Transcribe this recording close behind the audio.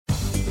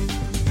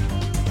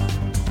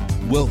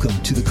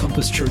Welcome to the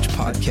Compass Church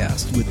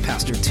Podcast with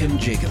Pastor Tim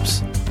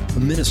Jacobs, a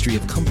ministry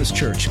of Compass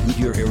Church,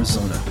 Goodyear,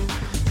 Arizona.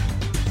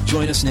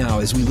 Join us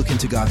now as we look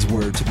into God's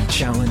Word to be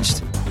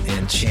challenged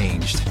and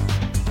changed.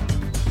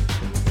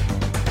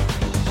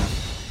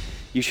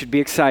 You should be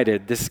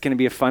excited. This is going to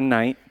be a fun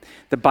night.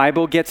 The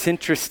Bible gets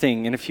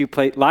interesting in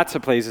lots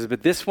of places,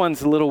 but this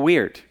one's a little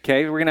weird,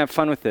 okay? We're going to have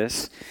fun with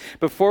this.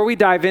 Before we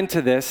dive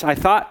into this, I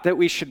thought that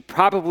we should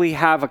probably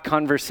have a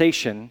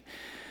conversation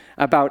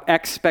about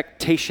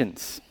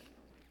expectations.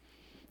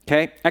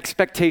 Okay,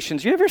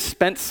 expectations. You ever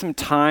spent some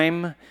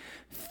time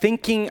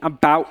thinking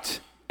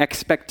about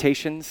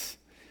expectations?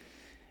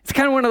 It's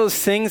kind of one of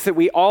those things that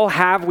we all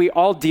have, we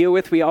all deal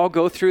with, we all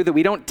go through that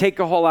we don't take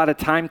a whole lot of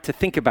time to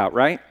think about,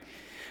 right?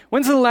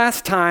 When's the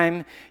last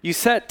time you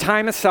set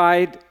time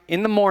aside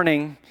in the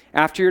morning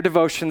after your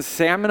devotions to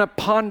say, I'm going to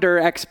ponder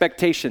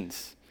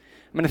expectations.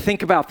 I'm going to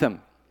think about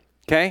them,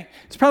 okay?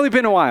 It's probably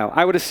been a while,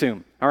 I would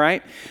assume. All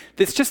right?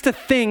 It's just a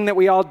thing that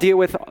we all deal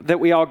with, that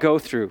we all go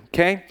through,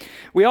 okay?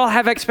 We all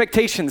have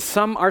expectations.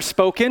 Some are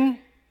spoken.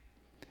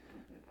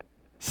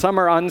 Some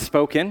are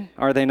unspoken,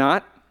 are they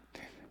not?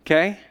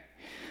 Okay?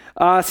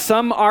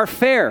 Some are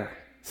fair.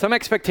 Some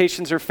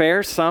expectations are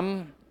fair.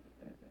 Some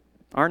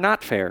are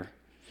not fair.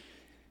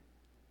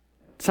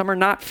 Some are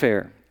not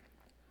fair.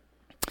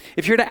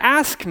 If you're to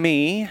ask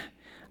me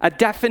a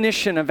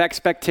definition of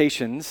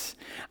expectations,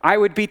 I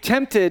would be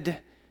tempted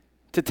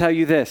to tell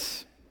you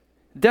this.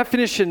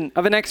 Definition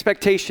of an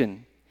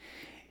expectation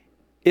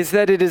is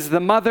that it is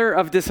the mother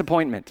of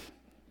disappointment.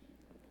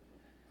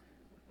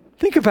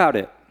 Think about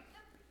it.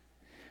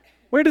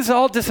 Where does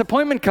all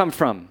disappointment come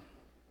from?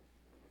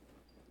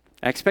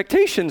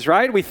 Expectations,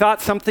 right? We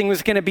thought something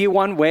was going to be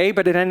one way,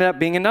 but it ended up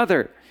being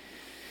another.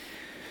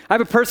 I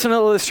have a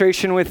personal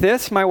illustration with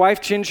this. My wife,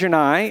 Ginger, and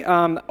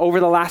I, over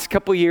the last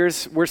couple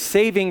years, we're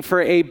saving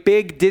for a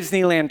big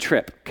Disneyland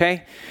trip,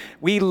 okay?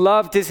 We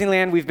love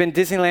Disneyland. We've been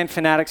Disneyland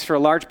fanatics for a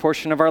large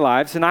portion of our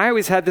lives. And I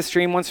always had this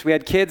dream once we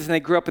had kids and they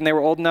grew up and they were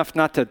old enough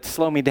not to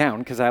slow me down,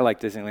 because I like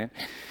Disneyland,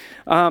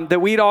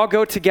 that we'd all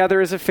go together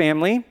as a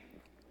family.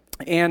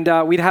 And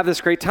we'd have this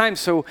great time.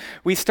 So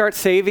we start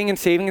saving and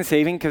saving and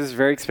saving because it's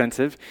very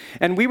expensive.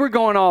 And we were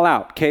going all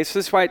out, okay? So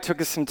this is why it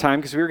took us some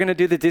time, because we were going to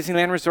do the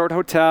Disneyland Resort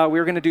Hotel. We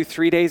were going to do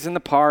 3 days in the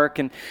park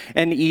and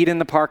eat in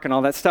the park and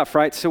all that stuff,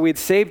 right? So we'd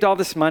saved all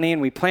this money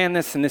and we planned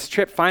this, and this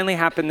trip finally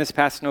happened this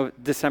past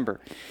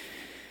December.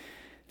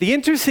 The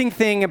interesting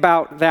thing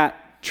about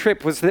that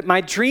trip was that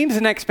my dreams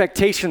and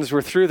expectations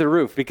were through the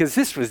roof, because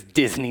this was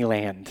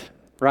Disneyland,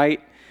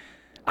 right?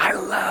 I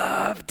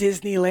love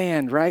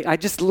Disneyland, right? I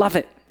just love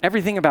it.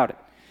 Everything about it.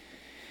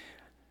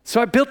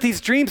 So I built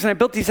these dreams and I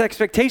built these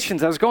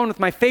expectations. I was going with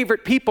my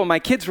favorite people. My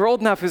kids were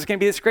old enough. It was going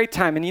to be this great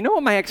time. And you know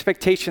what my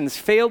expectations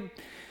failed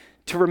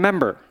to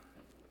remember?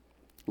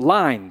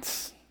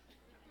 Lines.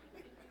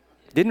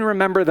 Didn't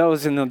remember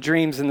those in the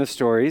dreams and the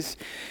stories.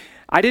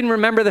 I didn't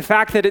remember the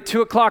fact that at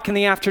 2 o'clock in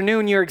the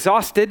afternoon, you're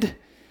exhausted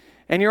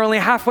and you're only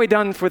halfway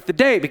done with the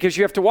day because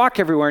you have to walk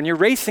everywhere and you're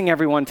racing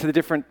everyone to the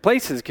different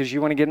places because you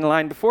want to get in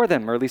line before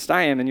them, or at least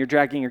I am, and you're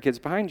dragging your kids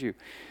behind you.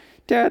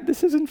 Dad,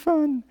 this isn't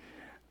fun.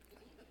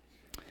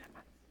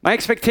 My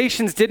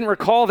expectations didn't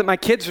recall that my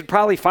kids would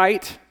probably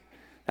fight.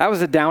 That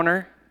was a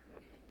downer.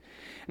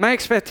 My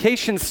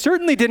expectations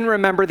certainly didn't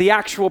remember the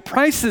actual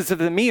prices of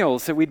the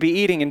meals that we'd be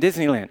eating in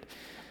Disneyland.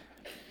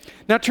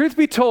 Now, truth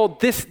be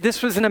told,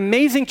 this was an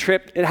amazing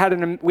trip.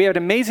 We had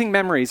amazing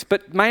memories,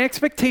 but my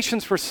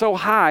expectations were so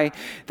high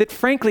that,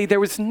 frankly, there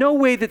was no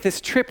way that this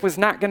trip was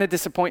not going to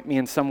disappoint me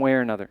in some way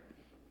or another.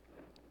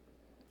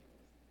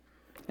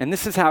 And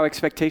this is how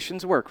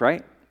expectations work,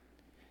 right?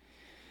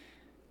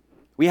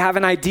 We have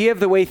an idea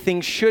of the way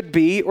things should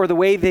be or the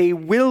way they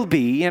will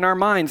be in our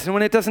minds. And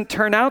when it doesn't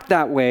turn out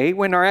that way,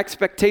 when our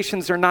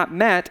expectations are not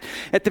met,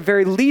 at the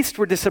very least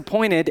we're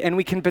disappointed and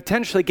we can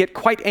potentially get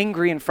quite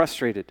angry and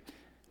frustrated.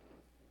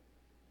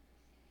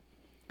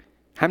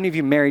 How many of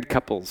you married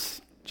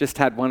couples just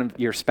had one of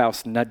your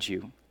spouse nudge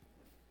you,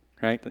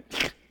 right?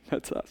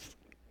 That's us.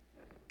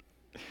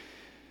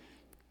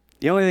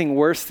 The only thing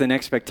worse than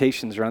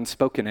expectations are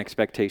unspoken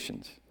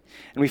expectations.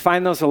 And we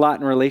find those a lot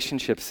in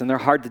relationships, and they're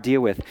hard to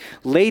deal with.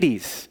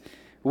 Ladies,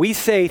 we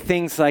say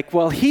things like,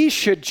 well, he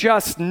should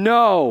just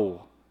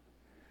know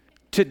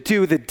to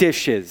do the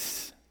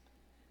dishes.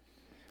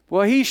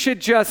 Well, he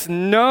should just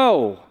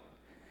know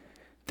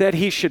that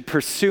he should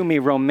pursue me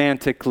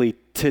romantically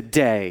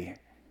today.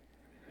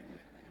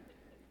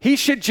 He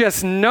should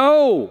just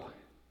know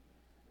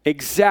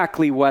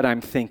exactly what I'm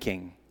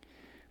thinking.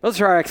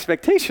 Those are our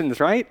expectations,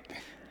 right?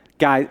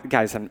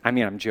 Guys,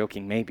 I'm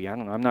joking, maybe. I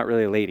don't know. I'm not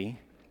really a lady.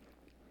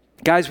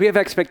 Guys, we have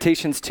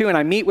expectations too, and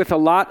I meet with a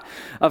lot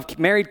of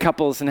married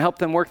couples and help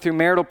them work through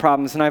marital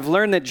problems, and I've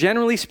learned that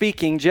generally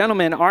speaking,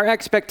 gentlemen, our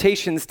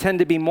expectations tend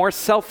to be more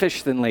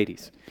selfish than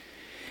ladies.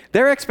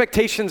 Their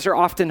expectations are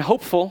often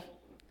hopeful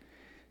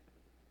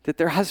that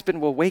their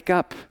husband will wake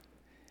up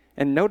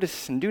and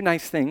notice and do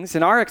nice things,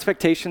 and our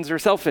expectations are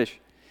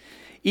selfish.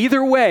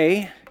 Either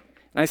way,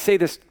 and I say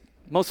this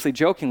mostly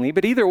jokingly,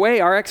 but either way,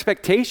 our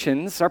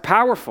expectations are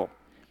powerful.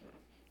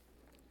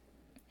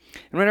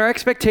 And when our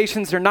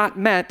expectations are not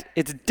met,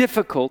 it's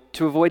difficult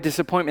to avoid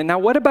disappointment. Now,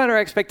 what about our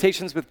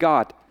expectations with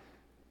God?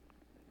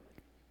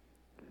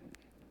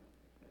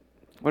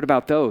 What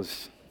about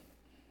those?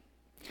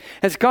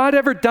 Has God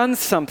ever done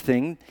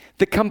something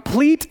the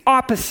complete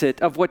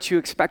opposite of what you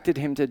expected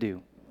him to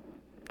do?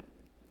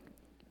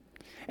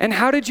 And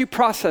how did you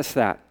process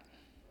that?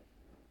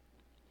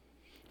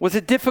 Was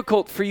it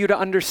difficult for you to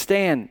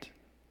understand?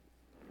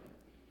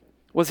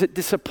 Was it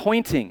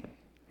disappointing?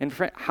 And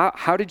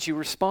how did you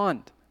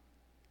respond?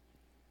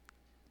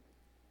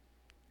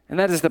 And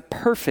that is the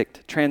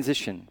perfect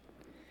transition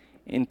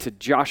into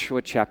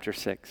Joshua chapter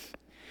 6.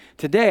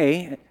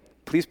 Today,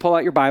 please pull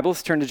out your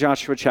Bibles, turn to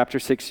Joshua chapter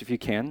 6 if you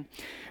can.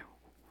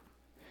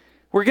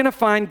 We're going to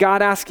find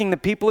God asking the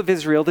people of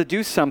Israel to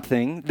do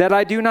something that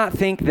I do not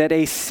think that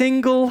a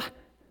single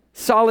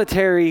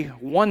solitary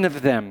one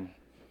of them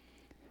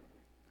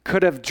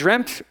could have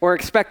dreamt or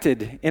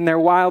expected in their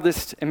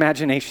wildest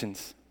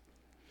imaginations.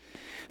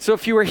 So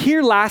if you were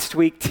here last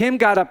week, Tim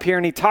got up here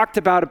and he talked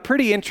about a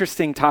pretty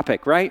interesting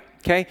topic, right?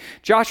 Okay,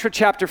 Joshua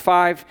chapter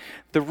 5,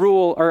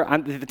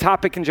 the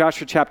topic in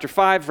Joshua chapter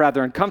 5,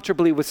 rather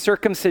uncomfortably, was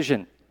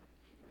circumcision.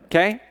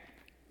 Okay?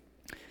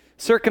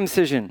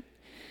 Circumcision.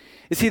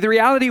 You see, the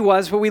reality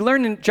was, what we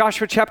learned in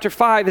Joshua chapter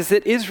 5 is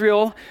that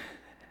Israel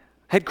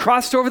had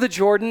crossed over the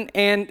Jordan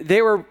and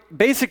they were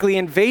basically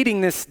invading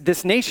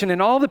this nation,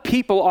 and all the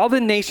people, all the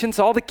nations,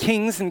 all the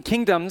kings and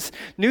kingdoms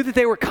knew that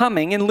they were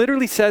coming, and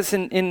literally says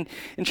in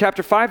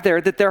chapter 5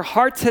 there that their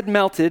hearts had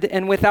melted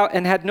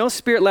and had no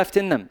spirit left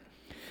in them.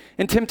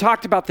 And Tim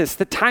talked about this.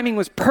 The timing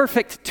was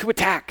perfect to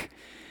attack.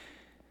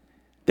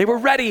 They were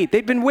ready.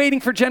 They'd been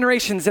waiting for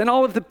generations, and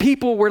all of the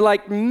people were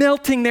like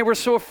melting. They were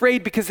so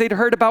afraid because they'd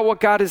heard about what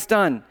God has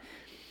done.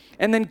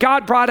 And then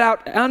God brought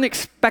out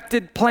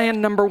unexpected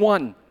plan number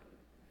 1.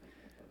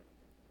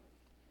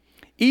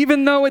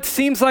 Even though it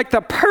seems like the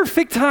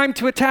perfect time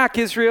to attack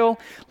Israel,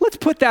 let's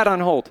put that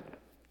on hold.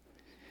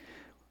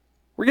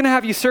 We're going to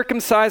have you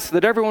circumcised so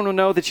that everyone will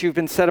know that you've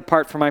been set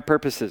apart for my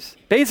purposes.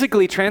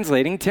 Basically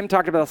translating, Tim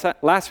talked about this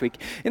last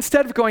week,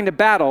 instead of going to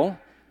battle,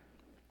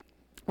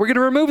 we're going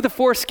to remove the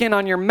foreskin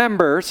on your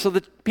member so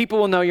that people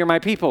will know you're my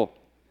people.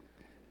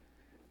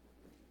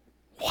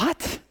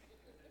 What?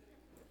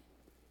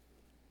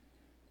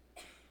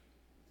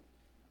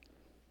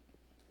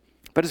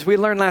 But as we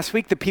learned last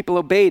week, the people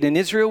obeyed, and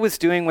Israel was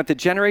doing what the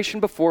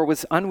generation before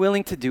was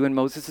unwilling to do in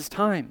Moses'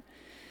 time.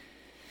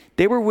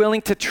 They were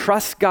willing to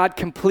trust God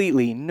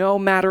completely, no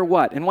matter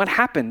what. And what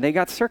happened? They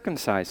got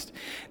circumcised.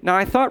 Now,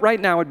 I thought right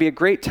now would be a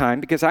great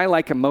time, because I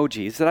like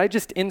emojis, that I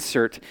just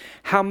insert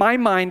how my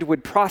mind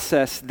would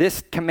process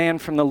this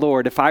command from the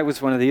Lord if I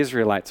was one of the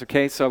Israelites,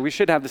 okay? So we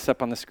should have this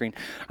up on the screen.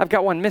 I've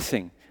got one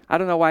missing. I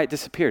don't know why it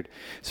disappeared.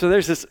 So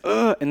there's this,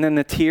 and then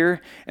the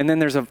tear, and then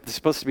there's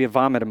supposed to be a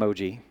vomit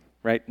emoji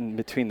right in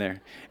between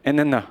there. And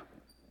then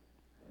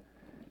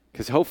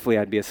because hopefully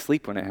I'd be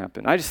asleep when it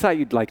happened. I just thought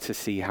you'd like to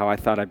see how I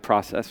thought I'd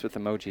process with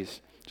emojis.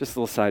 Just a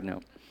little side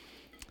note.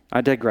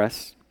 I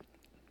digress.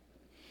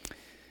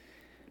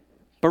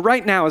 But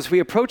right now, as we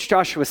approach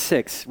Joshua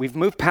 6, we've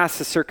moved past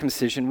the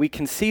circumcision. We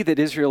can see that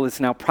Israel is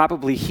now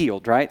probably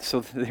healed, right? So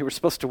they were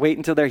supposed to wait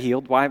until they're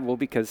healed. Why? Well,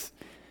 because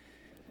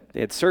they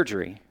had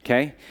surgery,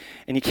 okay?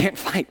 And you can't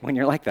fight when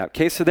you're like that,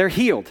 okay? So they're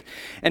healed.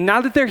 And now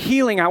that they're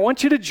healing, I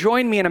want you to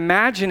join me in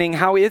imagining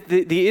how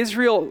the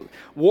Israel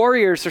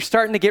warriors are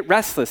starting to get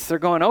restless. They're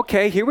going,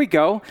 okay, here we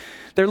go.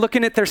 They're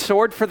looking at their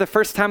sword for the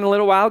first time in a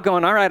little while,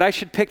 going, all right, I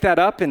should pick that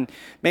up, and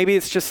maybe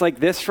it's just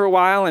like this for a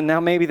while, and now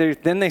maybe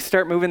then they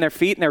start moving their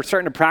feet, and they're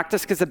starting to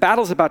practice because the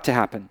battle's about to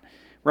happen,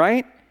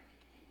 right?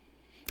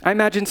 I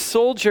imagine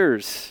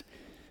soldiers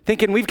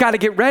thinking, we've got to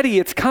get ready,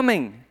 it's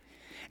coming.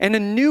 And a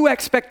new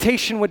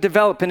expectation would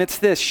develop, and it's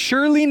this: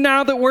 surely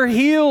now that we're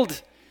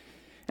healed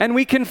and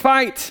we can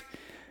fight,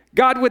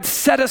 God would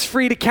set us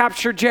free to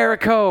capture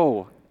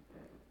Jericho,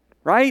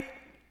 right?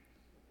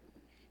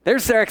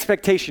 There's their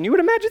expectation. You would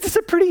imagine this is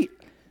a pretty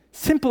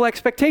simple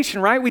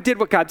expectation, right? We did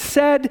what God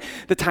said.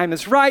 The time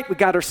is right. We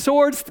got our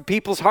swords. The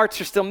people's hearts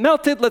are still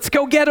melted. Let's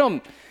go get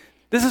them.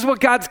 This is what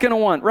God's going to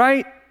want,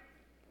 right?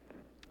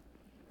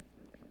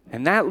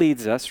 And that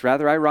leads us,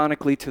 rather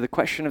ironically, to the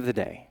question of the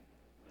day.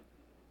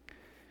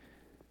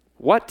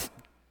 What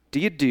do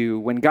you do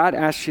when God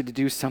asks you to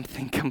do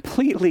something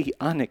completely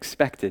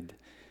unexpected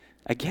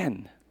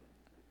again?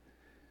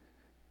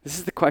 This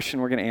is the question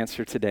we're going to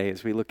answer today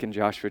as we look in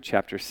Joshua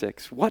chapter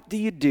 6. What do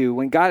you do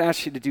when God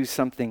asks you to do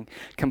something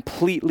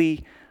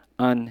completely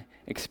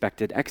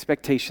unexpected?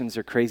 Expectations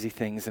are crazy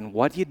things. And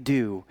what do you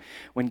do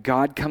when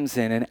God comes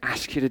in and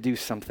asks you to do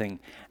something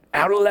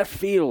out of left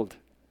field?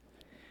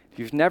 If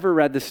you've never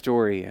read the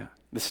story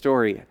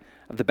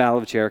of the Battle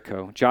of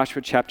Jericho,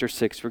 Joshua chapter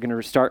 6, we're going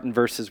to start in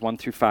verses 1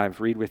 through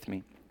 5. Read with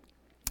me.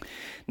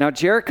 Now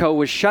Jericho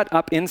was shut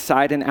up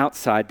inside and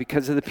outside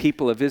because of the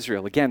people of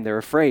Israel. Again, they're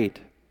afraid.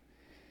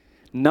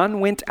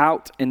 None went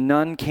out and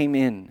none came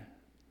in.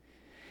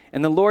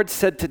 And the Lord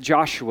said to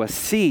Joshua,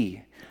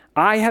 see,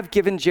 I have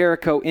given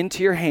Jericho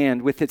into your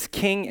hand with its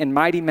king and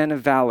mighty men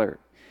of valor.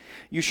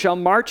 You shall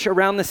march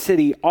around the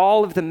city,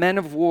 all of the men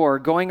of war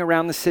going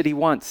around the city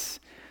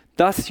once.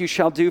 Thus you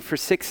shall do for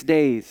 6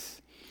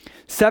 days.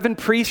 7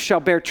 priests shall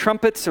bear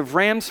trumpets of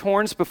ram's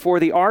horns before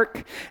the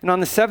ark, and on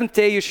the 7th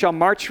day you shall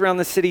march around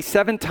the city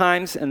 7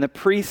 times, and the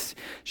priests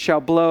shall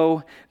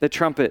blow the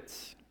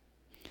trumpets.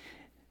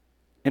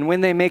 And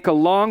when they make a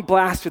long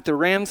blast with the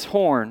ram's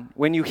horn,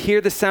 when you hear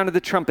the sound of the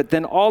trumpet,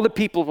 then all the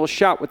people will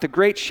shout with a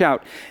great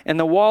shout, and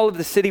the wall of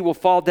the city will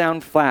fall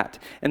down flat,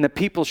 and the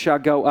people shall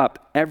go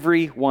up,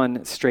 every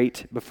one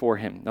straight before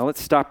him. Now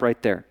let's stop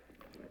right there.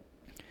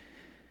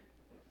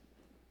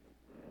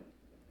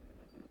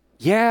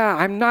 Yeah,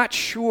 I'm not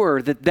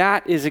sure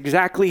that is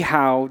exactly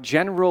how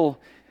General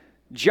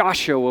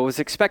Joshua was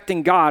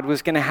expecting God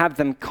was going to have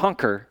them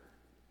conquer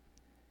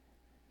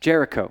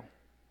Jericho.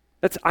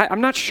 I'm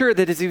not sure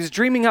that as he was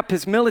dreaming up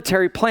his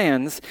military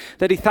plans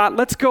that he thought,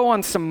 let's go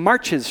on some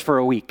marches for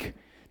a week,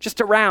 just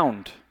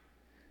around,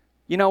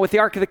 with the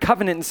Ark of the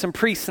Covenant and some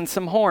priests and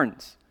some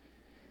horns.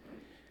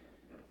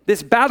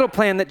 This battle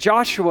plan that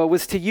Joshua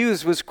was to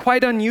use was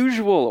quite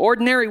unusual.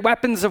 Ordinary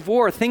weapons of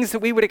war, things that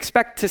we would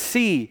expect to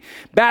see,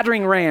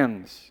 battering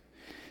rams,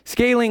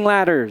 scaling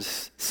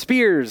ladders,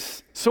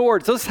 spears,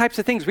 swords, those types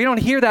of things. We don't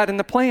hear that in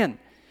the plan.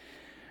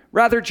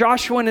 Rather,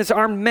 Joshua and his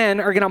armed men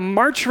are going to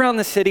march around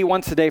the city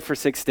once a day for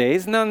 6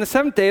 days, and then on the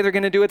 7th day, they're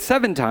going to do it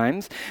 7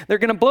 times. They're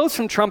going to blow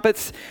some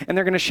trumpets, and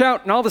they're going to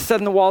shout, and all of a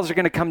sudden the walls are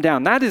going to come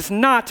down. That is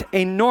not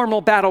a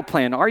normal battle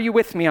plan. Are you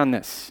with me on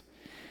this?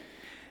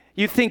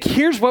 You think,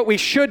 here's what we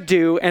should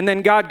do, and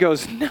then God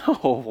goes,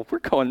 no, we're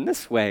going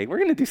this way. We're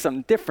going to do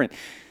something different.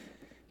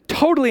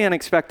 Totally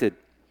unexpected.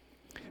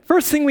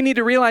 First thing we need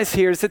to realize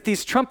here is that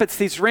these trumpets,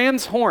 these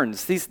ram's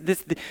horns,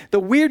 the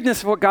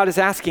weirdness of what God is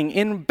asking,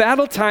 in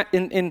battle time,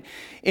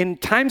 in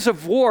times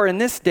of war in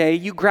this day,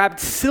 you grabbed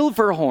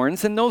silver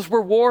horns, and those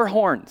were war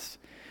horns.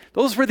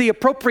 Those were the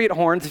appropriate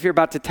horns if you're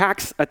about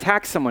to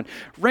attack someone.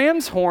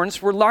 Ram's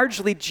horns were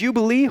largely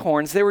Jubilee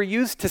horns. They were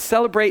used to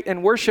celebrate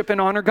and worship and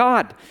honor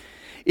God.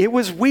 It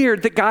was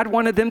weird that God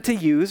wanted them to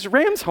use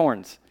ram's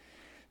horns.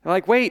 They're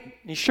like, wait,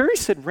 you sure he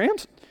said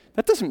rams?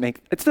 It doesn't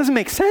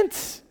make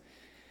sense.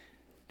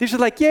 These are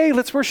like, yay,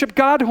 let's worship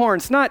God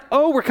horns, not,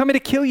 oh, we're coming to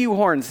kill you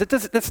horns.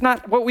 That's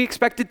not what we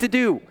expected to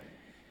do.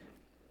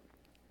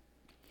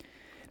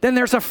 Then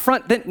there's a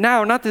front,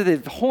 not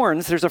the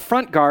horns, there's a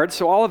front guard,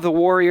 so all of the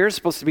warriors are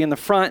supposed to be in the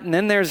front, and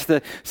then there's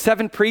the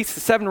 7 priests,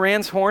 the 7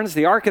 ram's horns,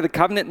 the Ark of the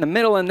Covenant in the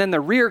middle, and then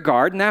the rear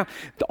guard. Now,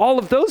 all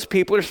of those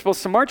people are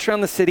supposed to march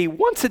around the city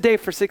once a day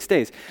for 6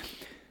 days.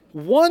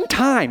 One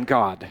time,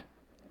 God.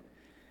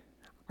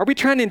 Are we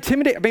trying to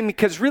intimidate? I mean,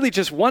 because really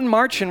just one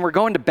march and we're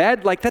going to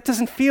bed? Like, that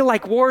doesn't feel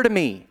like war to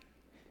me.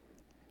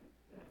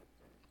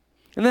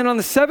 And then on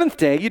the 7th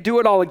day, you do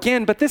it all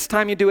again, but this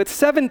time you do it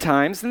 7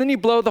 times, and then you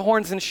blow the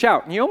horns and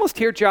shout. And you almost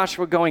hear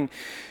Joshua going,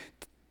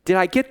 did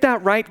I get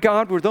that right,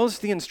 God? Were those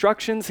the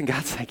instructions? And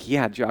God's like,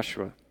 yeah,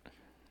 Joshua.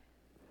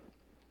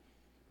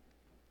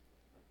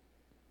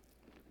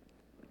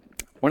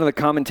 One of the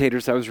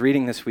commentators I was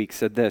reading this week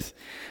said this: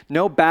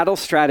 no battle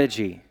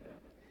strategy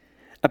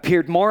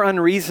appeared more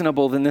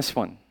unreasonable than this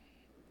one.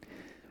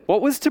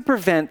 What was to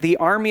prevent the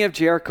army of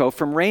Jericho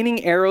from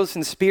raining arrows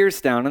and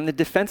spears down on the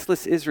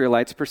defenseless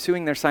Israelites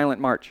pursuing their silent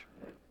march?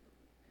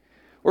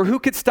 Or who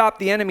could stop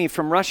the enemy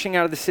from rushing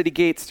out of the city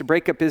gates to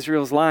break up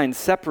Israel's lines,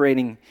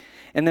 separating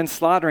and then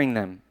slaughtering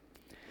them?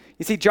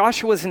 You see,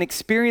 Joshua was an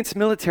experienced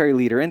military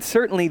leader, and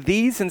certainly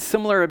these and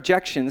similar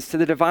objections to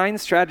the divine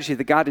strategy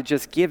that God had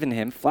just given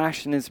him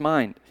flashed in his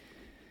mind.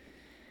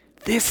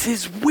 This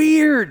is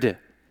weird.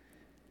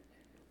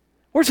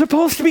 We're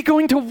supposed to be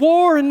going to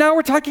war, and now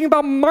we're talking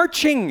about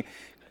marching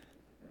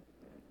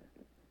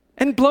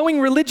and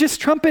blowing religious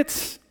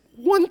trumpets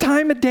 1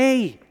 time a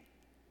day.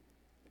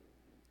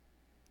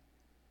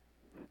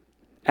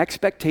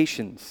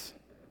 Expectations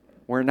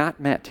were not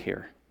met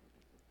here.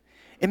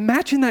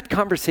 Imagine that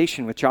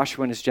conversation with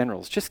Joshua and his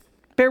generals. Just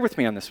bear with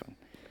me on this one.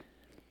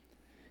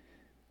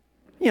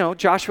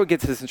 Joshua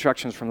gets his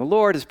instructions from the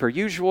Lord as per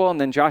usual,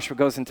 and then Joshua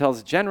goes and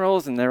tells the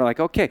generals, and they're like,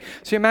 okay.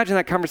 So you imagine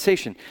that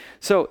conversation.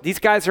 So these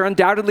guys are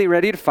undoubtedly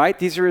ready to fight.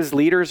 These are his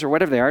leaders or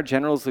whatever they are,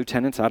 generals,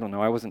 lieutenants, I don't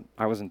know. I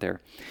wasn't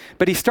there.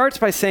 But he starts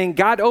by saying,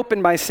 God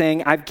opened by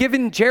saying, I've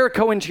given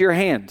Jericho into your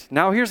hand.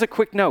 Now here's a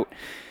quick note.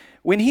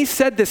 When he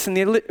said this in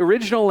the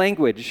original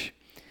language,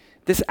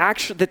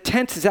 the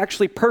tense is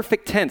actually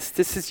perfect tense.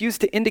 This is used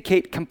to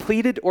indicate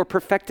completed or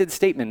perfected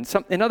statement.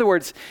 In other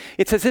words,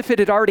 it's as if it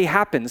had already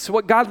happened. So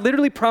what God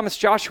literally promised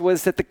Joshua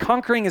is that the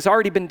conquering has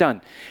already been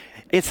done.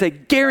 It's a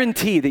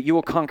guarantee that you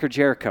will conquer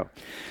Jericho.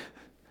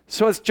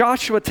 So as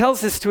Joshua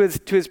tells this to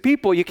his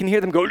people, you can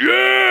hear them go,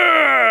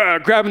 yeah,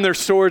 grabbing their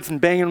swords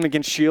and banging them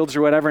against shields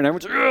or whatever, and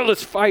everyone's like, oh,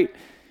 let's fight.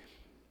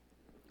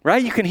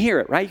 Right? You can hear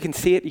it, right? You can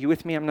see it. Are you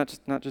with me? I'm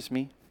not just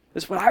me.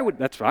 That's what I would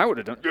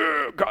have done.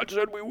 Yeah, God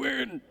said we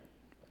win.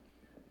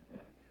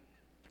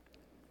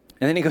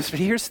 And then he goes, but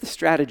here's the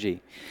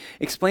strategy.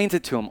 Explains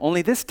it to them.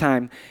 Only this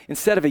time,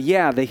 instead of a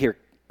yeah, they hear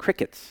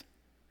crickets.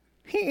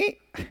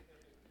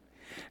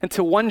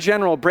 Until one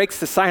general breaks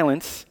the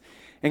silence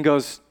and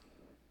goes,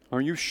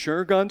 are you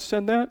sure God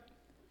said that?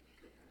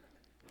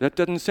 That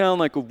doesn't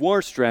sound like a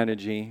war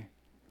strategy.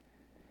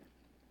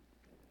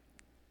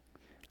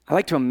 I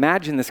like to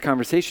imagine this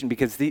conversation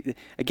because, the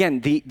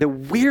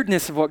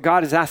weirdness of what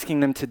God is asking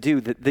them to do,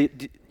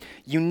 the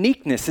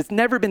uniqueness, it's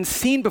never been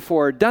seen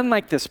before or done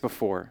like this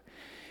before.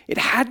 It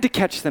had to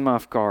catch them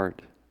off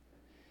guard.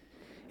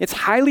 It's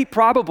highly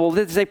probable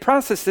that as they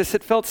processed this,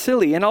 it felt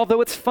silly. And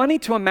although it's funny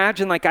to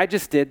imagine, like I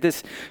just did,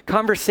 this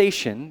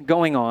conversation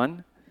going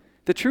on,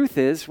 the truth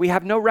is we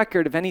have no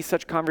record of any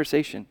such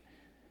conversation.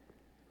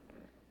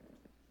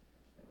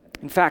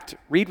 In fact,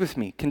 read with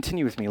me,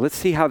 continue with me. Let's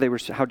see how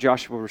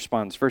Joshua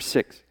responds. Verse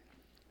 6.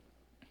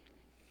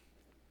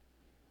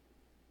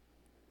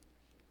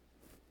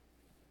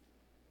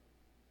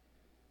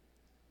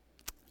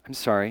 I'm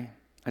sorry,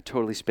 I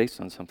totally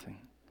spaced on something.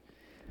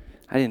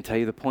 I didn't tell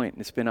you the point.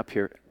 It's been up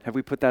here. Have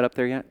we put that up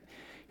there yet?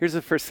 Here's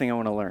the first thing I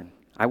want to learn.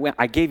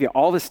 I gave you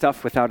all this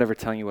stuff without ever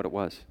telling you what it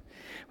was.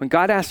 When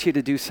God asks you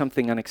to do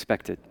something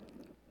unexpected,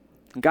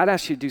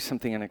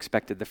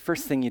 the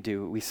first thing you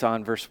do, we saw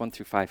in verse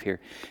 1-5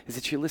 here, is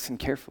that you listen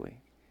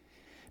carefully.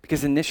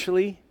 Because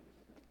initially,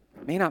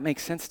 it may not make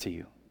sense to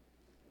you.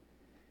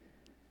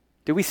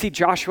 Did we see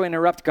Joshua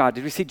interrupt God?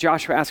 Did we see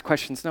Joshua ask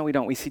questions? No, we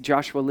don't. We see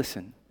Joshua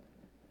listen.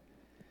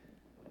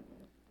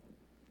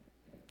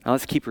 Now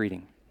let's keep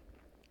reading.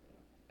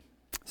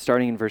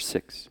 Starting in verse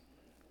 6.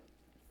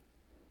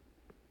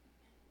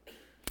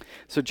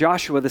 So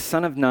Joshua, the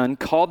son of Nun,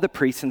 called the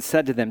priests and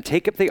said to them,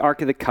 "Take up the ark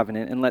of the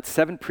covenant and let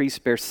 7 priests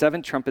bear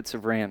 7 trumpets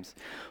of ram's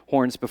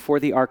horns before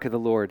the ark of the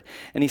Lord."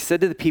 And he said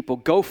to the people,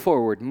 "Go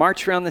forward,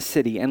 march around the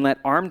city, and let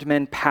armed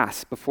men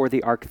pass before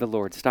the ark of the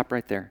Lord." Stop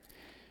right there.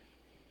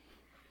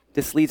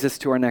 This leads us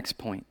to our next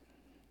point.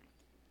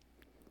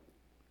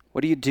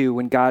 What do you do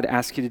when God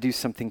asks you to do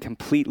something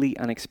completely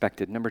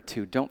unexpected? Number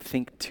 2, don't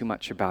think too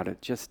much about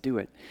it. Just do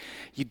it.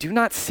 You do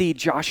not see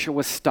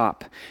Joshua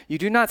stop. You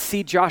do not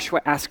see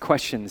Joshua ask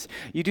questions.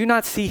 You do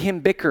not see him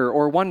bicker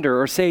or wonder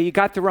or say, "You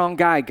got the wrong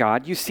guy,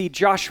 God." You see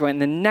Joshua in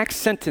the next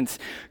sentence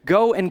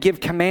go and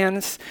give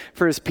commands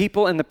for his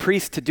people and the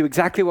priests to do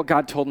exactly what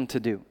God told him to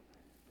do.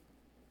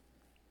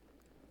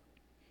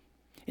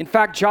 In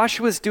fact,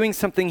 Joshua is doing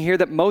something here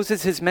that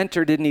Moses, his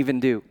mentor, didn't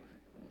even do.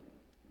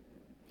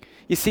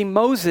 You see,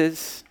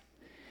 Moses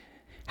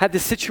had the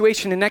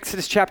situation in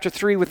Exodus chapter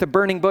 3 with the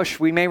burning bush.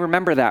 We may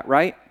remember that,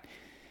 right?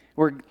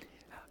 Where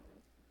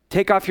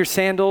take off your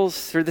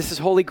sandals, or this is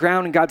holy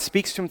ground, and God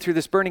speaks to him through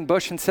this burning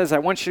bush and says, "I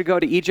want you to go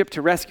to Egypt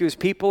to rescue his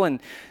people."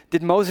 And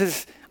did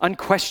Moses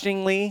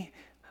unquestioningly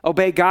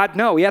obey God?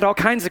 No, he had all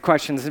kinds of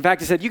questions. In fact,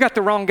 he said, "You got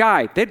the wrong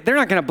guy. They're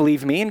not going to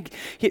believe me." And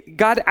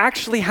God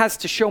actually has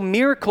to show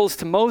miracles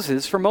to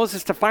Moses for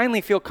Moses to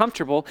finally feel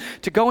comfortable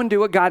to go and do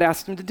what God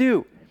asked him to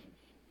do.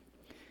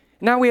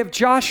 Now we have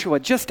Joshua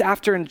just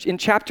after, in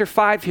chapter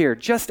 5 here,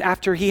 just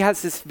after he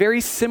has this very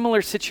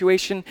similar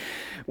situation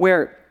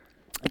where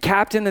the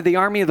captain of the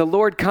army of the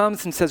Lord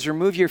comes and says,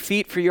 "Remove your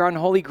feet for you're on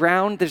holy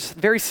ground." There's a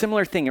very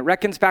similar thing. It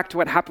reckons back to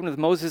what happened with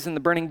Moses in the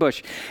burning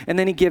bush. And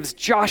then he gives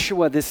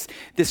Joshua this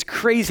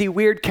crazy,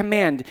 weird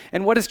command.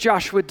 And what does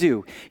Joshua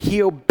do?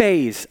 He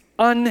obeys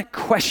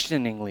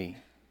unquestioningly.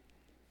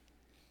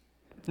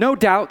 No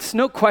doubts,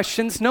 no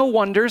questions, no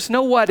wonders,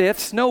 no what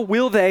ifs, no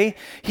will they.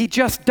 He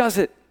just does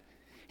it.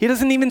 He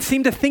doesn't even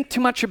seem to think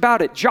too much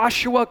about it.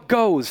 Joshua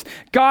goes.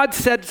 God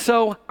said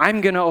so,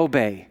 I'm going to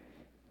obey.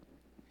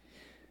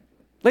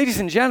 Ladies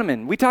and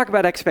gentlemen, we talk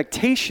about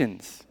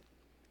expectations.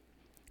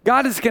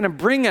 God is going to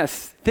bring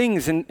us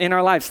things in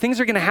our lives. Things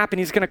are going to happen.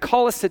 He's going to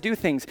call us to do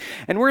things,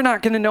 and we're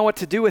not going to know what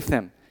to do with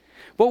them.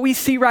 What we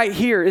see right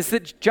here is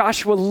that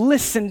Joshua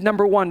listened,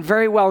 number 1,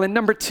 very well, and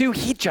number 2,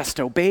 he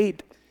just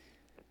obeyed.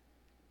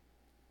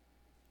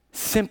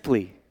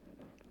 Simply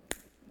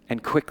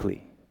and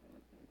quickly.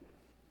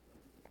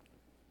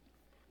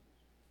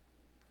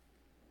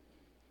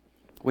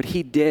 What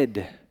he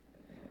did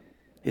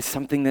is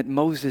something that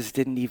Moses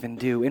didn't even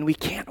do, and we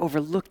can't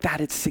overlook that.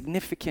 It's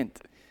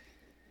significant.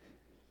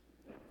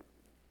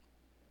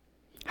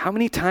 How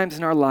many times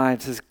in our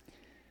lives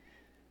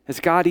as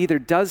God either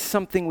does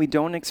something we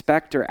don't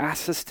expect or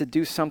asks us to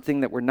do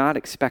something that we're not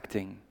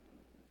expecting,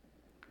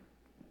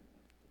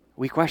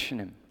 we question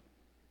him?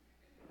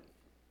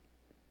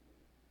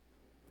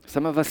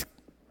 Some of us,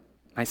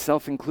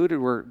 myself included,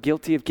 were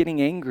guilty of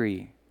getting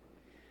angry.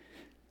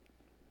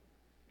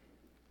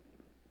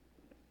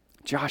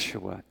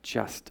 Joshua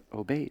just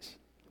obeys.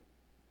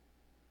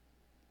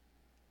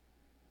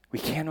 We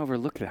can't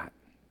overlook that.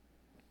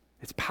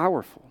 It's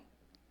powerful.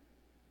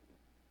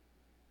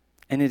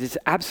 And it is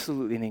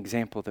absolutely an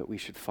example that we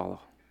should follow.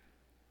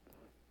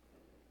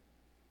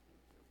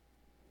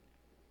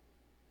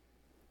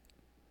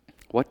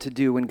 What to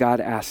do when God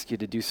asks you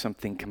to do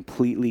something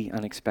completely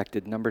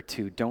unexpected. Number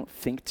 2, don't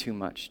think too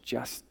much.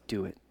 Just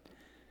do it.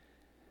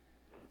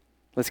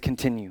 Let's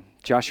continue.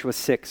 Joshua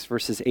 6,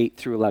 verses 8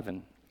 through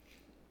 11.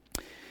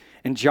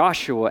 And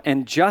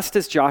just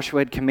as Joshua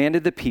had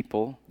commanded the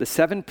people, the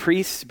 7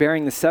 priests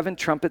bearing the 7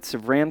 trumpets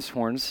of ram's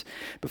horns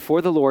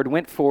before the Lord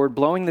went forward,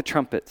 blowing the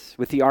trumpets,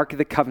 with the ark of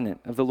the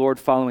covenant of the Lord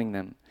following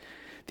them.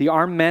 The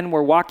armed men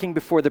were walking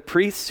before the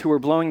priests who were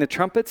blowing the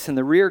trumpets, and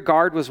the rear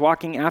guard was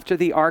walking after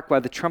the ark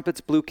while the trumpets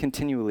blew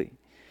continually.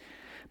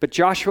 But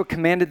Joshua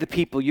commanded the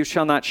people, "You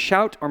shall not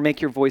shout or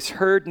make your voice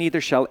heard, neither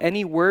shall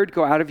any word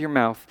go out of your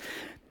mouth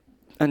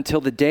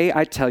until the day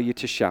I tell you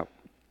to shout.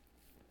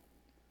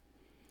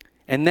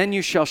 And then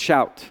you shall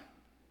shout."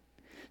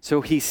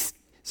 So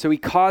he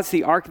caused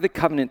the ark of the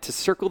covenant to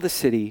circle the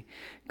city,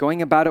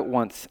 going about at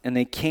once, and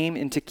they came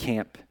into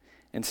camp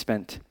and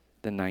spent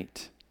the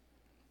night.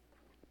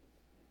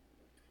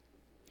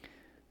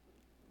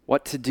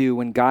 What to do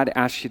when God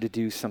asks you to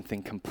do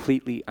something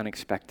completely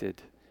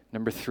unexpected.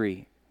 Number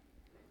 3,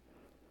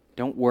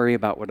 don't worry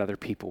about what other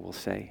people will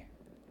say.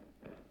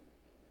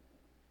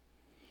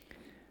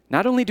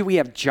 Not only do we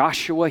have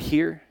Joshua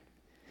here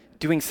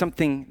doing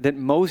something that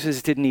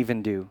Moses didn't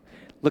even do,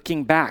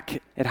 looking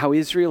back at how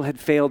Israel had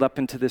failed up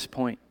until this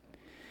point,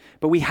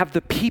 but we have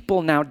the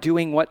people now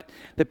doing what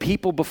the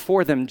people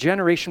before them,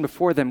 generation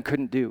before them,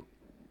 couldn't do.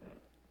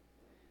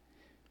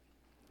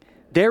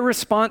 Their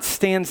response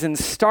stands in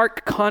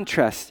stark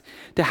contrast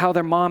to how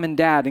their mom and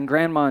dad and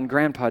grandma and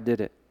grandpa did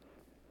it.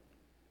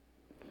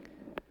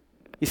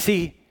 You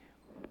see,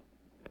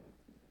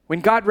 when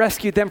God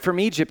rescued them from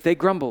Egypt, they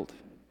grumbled.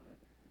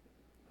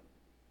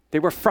 They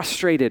were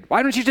frustrated.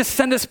 "Why don't you just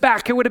send us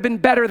back? It would have been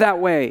better that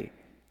way."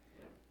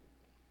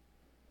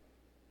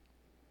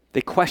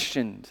 They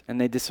questioned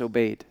and they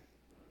disobeyed.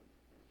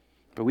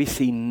 But we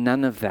see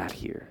none of that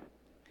here.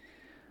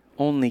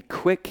 Only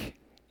quick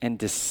and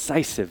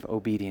decisive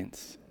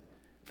obedience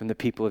from the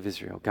people of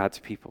Israel, God's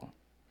people.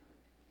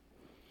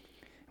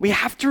 We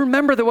have to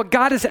remember that what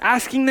God is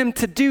asking them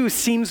to do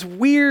seems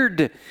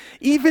weird,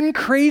 even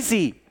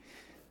crazy.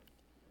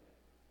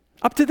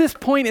 Up to this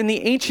point in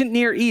the ancient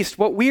Near East,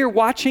 what we are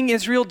watching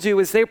Israel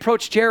do as they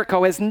approach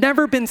Jericho has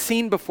never been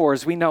seen before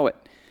as we know it.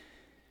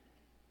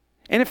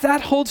 And if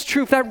that holds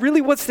true, if that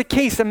really was the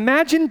case,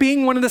 imagine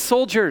being one of the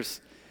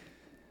soldiers.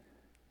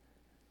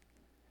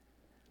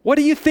 What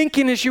are you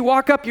thinking as you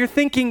walk up? You're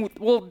thinking,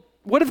 well,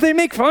 what if they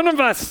make fun of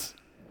us?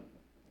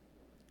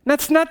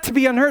 That's not to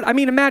be unheard. I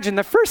mean, imagine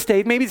the first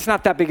day, maybe it's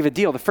not that big of a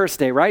deal the first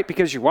day, right?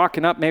 Because you're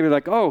walking up, maybe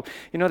like, oh,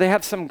 they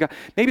have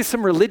maybe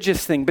some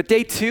religious thing. But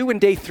day 2 and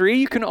day 3,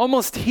 you can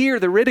almost hear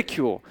the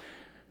ridicule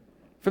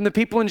from the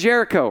people in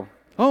Jericho.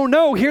 Oh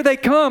no, here they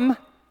come.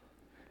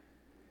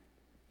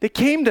 They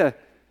came to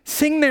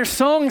sing their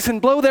songs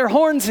and blow their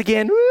horns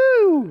again.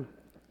 Woo!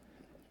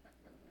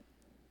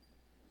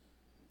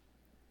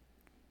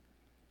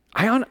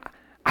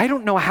 I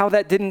don't know how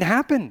that didn't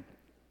happen.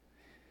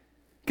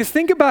 Because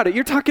think about it.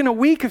 You're talking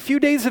a few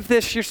days of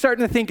this, you're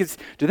starting to think,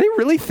 do they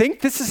really think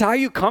this is how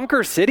you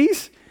conquer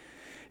cities?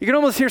 You can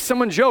almost hear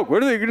someone joke,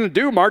 what are they going to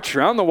do, march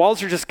around? The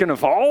walls are just going to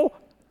fall?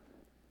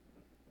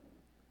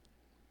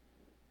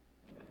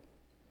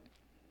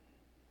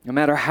 No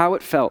matter how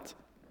it felt,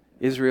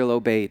 Israel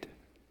obeyed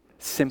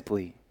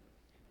simply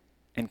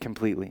and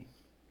completely.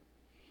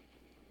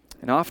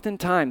 And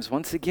oftentimes,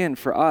 once again,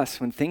 for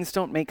us, when things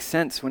don't make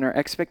sense, when our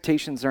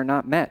expectations are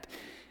not met,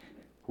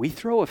 we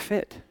throw a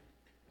fit,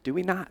 do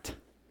we not?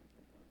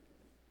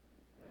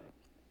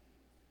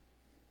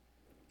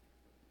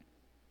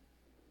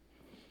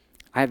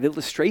 I have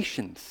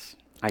illustrations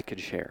I could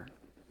share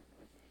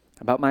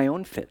about my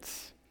own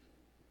fits.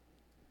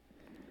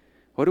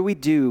 What do we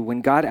do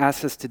when God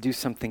asks us to do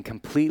something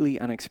completely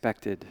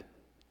unexpected?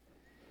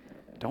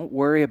 Don't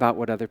worry about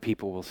what other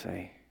people will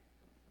say.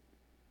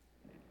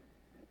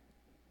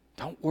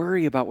 Don't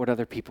worry about what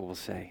other people will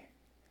say.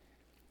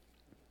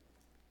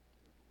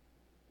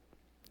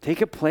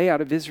 Take a play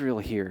out of Israel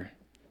here.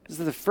 This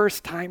is the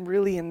first time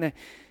really in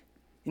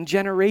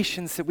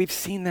generations that we've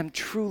seen them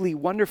truly,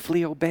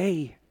 wonderfully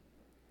obey.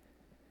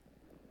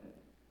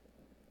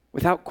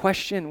 Without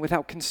question,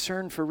 without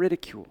concern for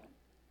ridicule.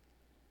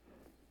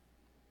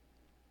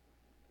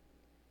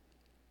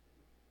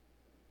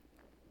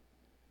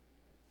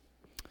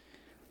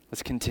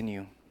 Let's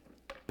continue.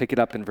 Pick it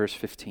up in verse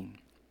 15.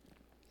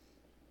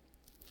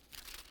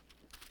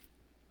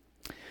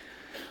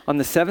 On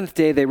the 7th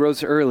day, they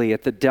rose early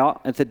at the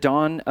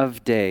dawn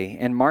of day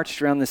and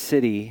marched around the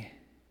city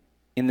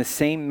in the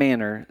same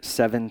manner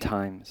 7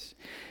 times.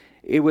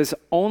 It was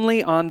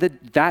only on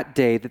that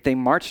day that they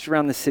marched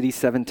around the city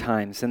 7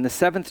 times. And the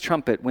 7th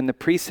trumpet, when the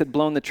priests had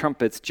blown the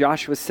trumpets,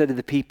 Joshua said to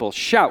the people,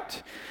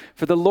 "Shout,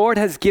 for the Lord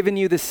has given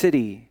you the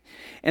city.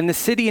 And the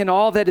city and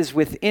all that is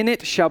within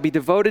it shall be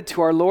devoted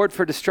to our Lord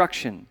for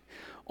destruction.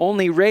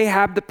 Only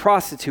Rahab the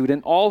prostitute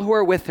and all who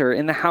are with her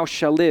in the house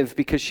shall live,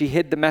 because she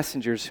hid the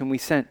messengers whom we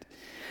sent.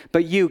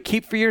 But you,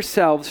 keep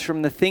yourselves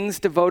from the things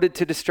devoted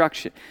to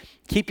destruction.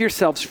 Keep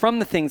yourselves from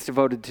the things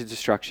devoted to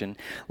destruction,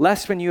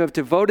 lest when you have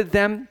devoted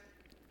them,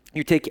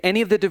 you take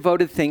any of the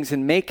devoted things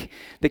and make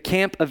the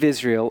camp of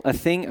Israel a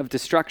thing of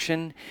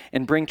destruction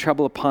and bring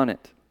trouble upon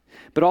it.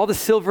 But all the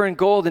silver and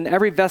gold and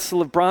every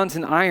vessel of bronze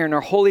and iron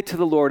are holy to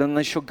the Lord, and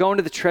they shall go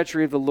into the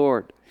treasury of the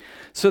Lord."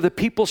 So the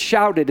people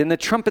shouted, and the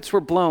trumpets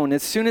were blown.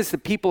 As soon as the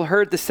people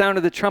heard the sound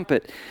of the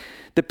trumpet,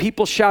 the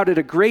people shouted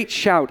a great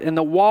shout, and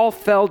the wall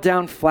fell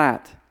down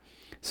flat.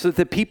 So that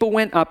the people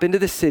went up into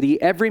the city,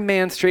 every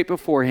man straight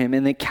before him,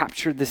 and they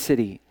captured the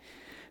city.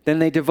 Then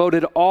they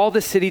devoted all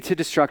the city to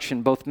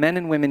destruction, both men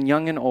and women,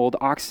 young and old,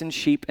 oxen,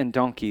 sheep, and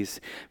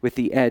donkeys, with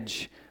the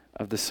edge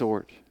of the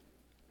sword.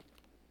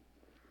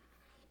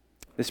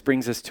 This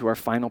brings us to our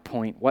final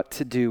point: what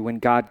to do when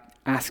God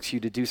asks you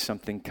to do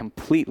something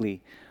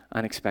completely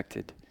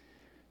unexpected.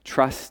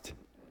 Trust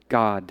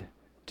God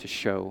to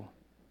show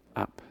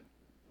up.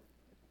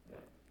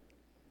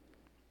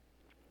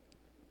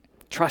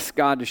 Trust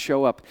God to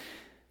show up.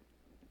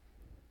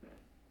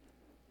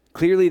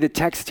 Clearly, the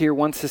text here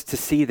wants us to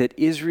see that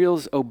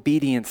Israel's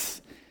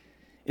obedience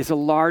is a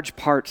large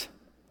part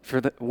for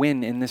the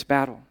win in this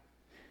battle.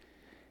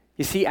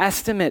 You see,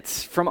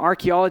 estimates from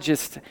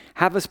archaeologists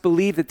have us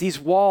believe that these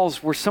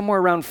walls were somewhere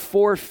around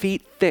 4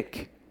 feet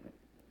thick.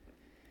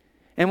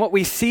 And what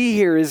we see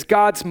here is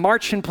God's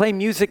march and play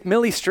music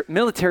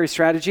military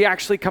strategy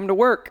actually come to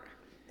work.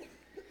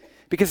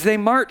 Because they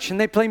march and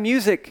they play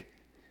music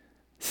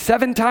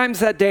 7 times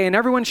that day, and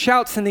everyone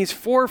shouts, and these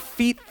 4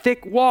 feet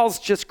thick walls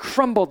just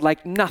crumbled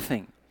like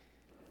nothing.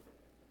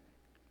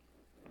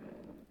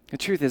 The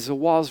truth is, the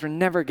walls were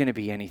never going to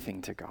be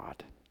anything to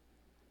God.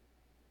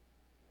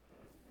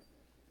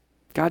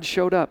 God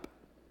showed up.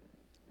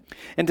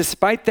 And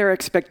despite their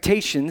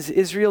expectations,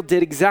 Israel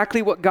did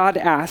exactly what God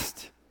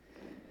asked,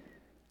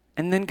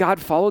 and then God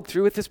followed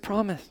through with his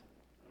promise.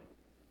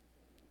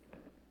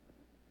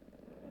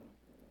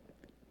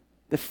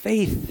 The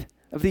faith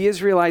of the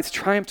Israelites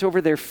triumphed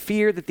over their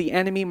fear that the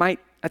enemy might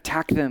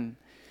attack them.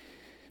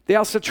 They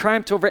also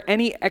triumphed over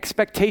any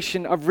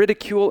expectation of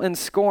ridicule and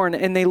scorn,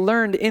 and they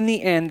learned in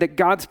the end that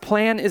God's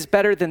plan is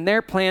better than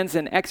their plans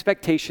and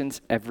expectations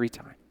every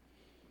time.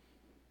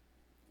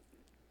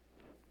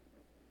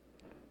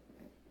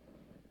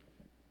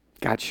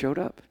 God showed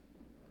up.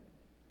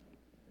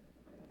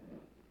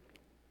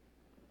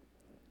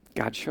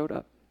 God showed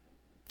up.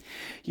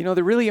 You know,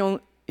 there really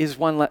is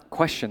one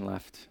question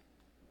left.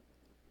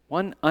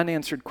 One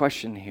unanswered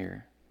question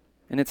here,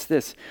 and it's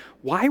this: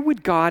 why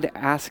would God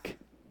ask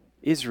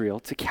Israel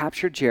to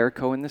capture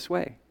Jericho in this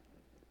way?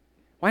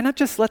 Why not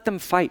just let them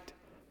fight?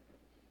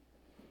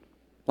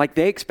 Like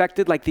they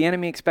expected, like the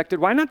enemy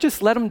expected. Why not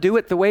just let them do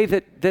it the way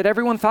that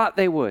everyone thought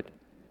they would?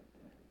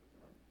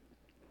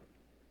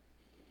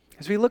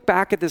 As we look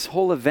back at this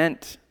whole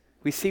event,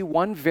 we see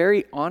one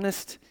very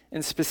honest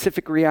and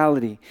specific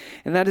reality,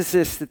 and that is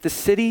this: that the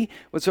city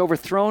was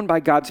overthrown by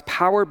God's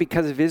power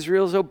because of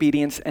Israel's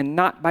obedience and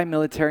not by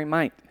military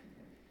might.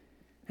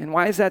 And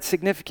why is that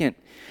significant?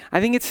 I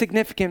think it's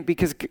significant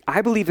because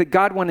I believe that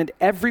God wanted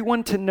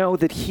everyone to know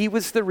that he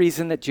was the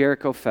reason that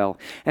Jericho fell,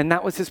 and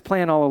that was his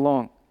plan all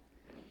along.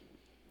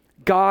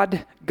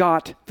 God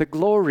got the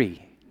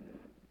glory,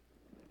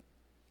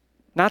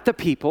 not the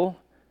people.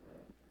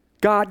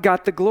 God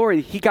got the glory.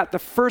 He got the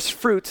first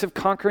fruits of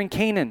conquering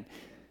Canaan.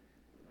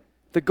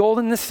 The gold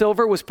and the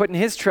silver was put in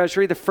his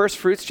treasury, the first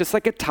fruits, just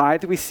like a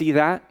tithe, we see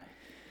that.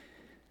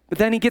 But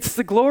then he gets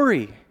the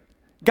glory.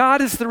 God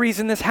is the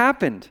reason this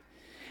happened.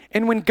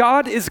 And when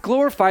God is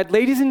glorified,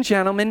 ladies and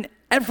gentlemen,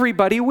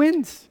 everybody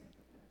wins.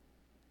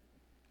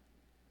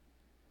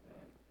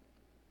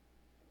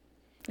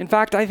 In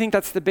fact, I think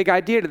that's the big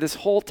idea to this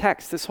whole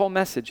text, this whole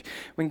message.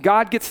 When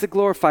God gets the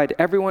glorified,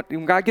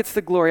 when God gets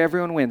the glory,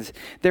 everyone wins.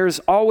 There is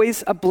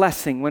always a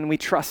blessing when we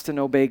trust and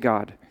obey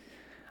God.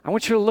 I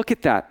want you to look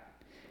at that.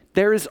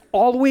 There is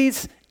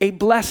always a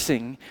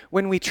blessing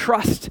when we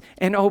trust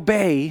and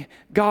obey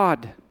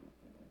God.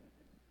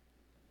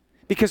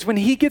 Because when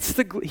he gets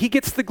the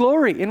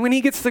glory, and when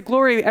he gets the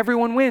glory,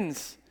 everyone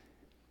wins.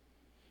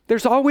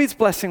 There's always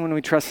blessing when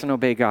we trust and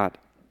obey God.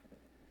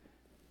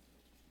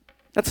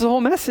 That's the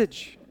whole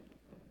message.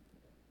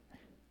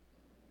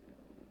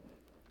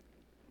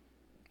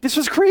 This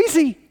was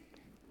crazy.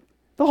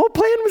 The whole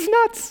plan was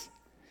nuts.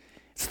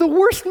 It's the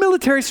worst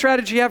military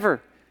strategy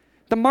ever.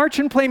 The march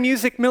and play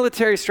music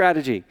military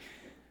strategy.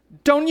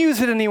 Don't use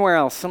it anywhere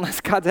else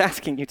unless God's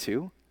asking you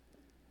to.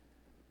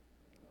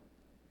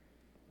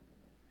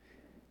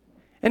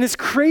 And as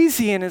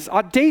crazy and as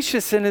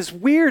audacious and as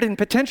weird and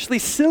potentially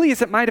silly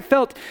as it might have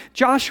felt,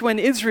 Joshua and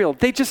Israel,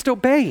 they just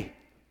obey.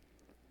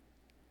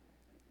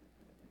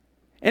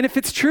 And if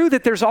it's true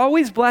that there's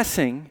always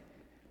blessing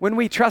when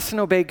we trust and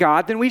obey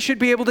God, then we should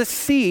be able to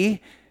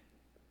see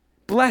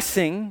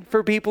blessing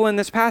for people in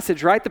this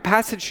passage, right? The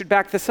passage should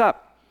back this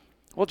up.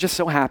 Well, it just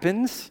so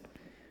happens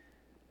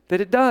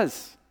that it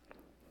does.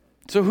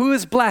 So who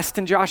is blessed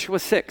in Joshua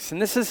 6?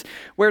 And this is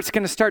where it's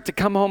going to start to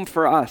come home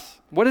for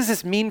us. What does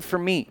this mean for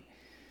me?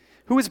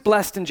 Who is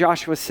blessed in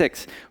Joshua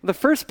 6? Well, the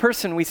first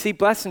person we see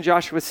blessed in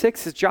Joshua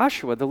 6 is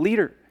Joshua, the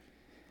leader.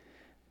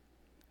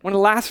 One of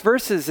the last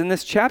verses in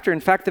this chapter, in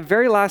fact, the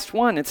very last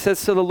one, it says,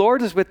 "So the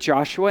Lord was with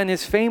Joshua, and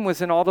his fame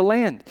was in all the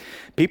land."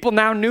 People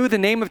now knew the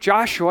name of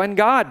Joshua and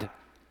God,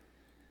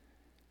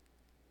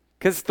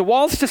 because the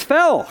walls just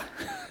fell.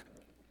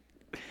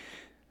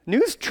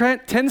 News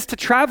tends to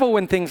travel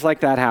when things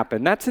like that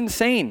happen. That's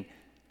insane.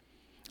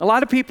 A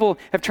lot of people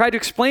have tried to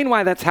explain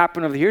why that's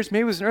happened over the years.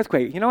 Maybe it was an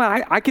earthquake. You know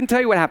what? I can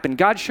tell you what happened.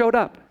 God showed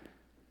up.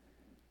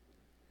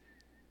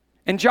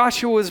 And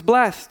Joshua was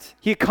blessed.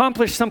 He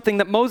accomplished something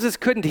that Moses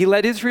couldn't. He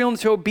led Israel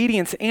into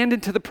obedience and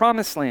into the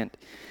promised land.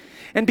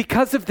 And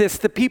because of this,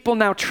 the people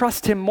now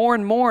trust him more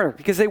and more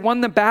because they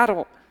won the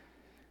battle.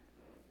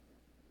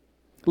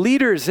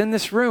 Leaders in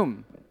this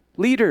room,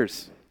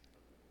 leaders.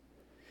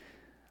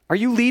 Are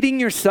you leading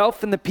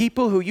yourself and the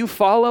people who you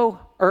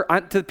follow, or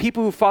to the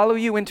people who follow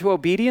you into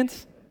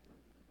obedience?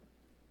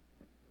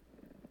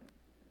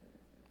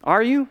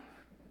 Are you?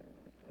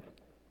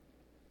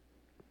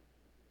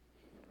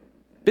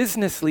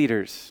 Business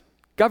leaders,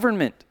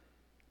 government,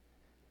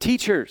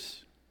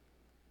 teachers,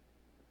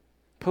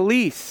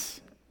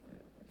 police,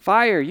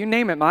 fire, you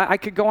name it. I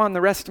could go on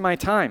the rest of my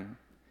time.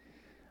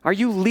 Are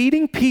you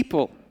leading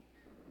people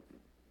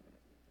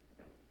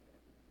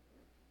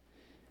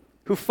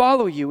who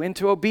follow you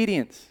into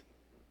obedience?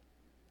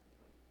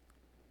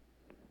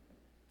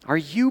 Are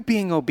you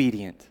being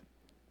obedient?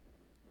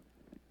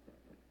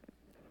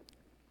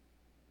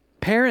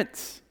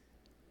 Parents,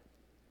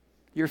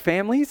 your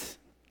families?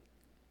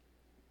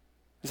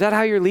 Is that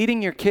how you're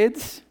leading your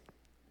kids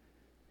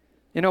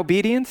in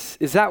obedience?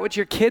 Is that what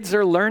your kids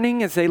are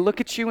learning as they look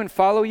at you and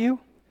follow you?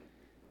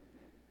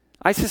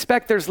 I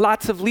suspect there's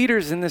lots of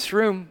leaders in this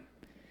room,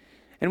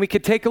 and we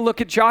could take a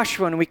look at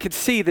Joshua and we could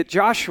see that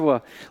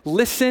Joshua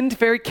listened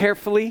very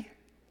carefully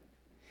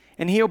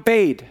and he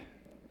obeyed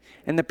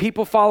and the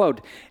people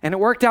followed, and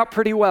it worked out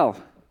pretty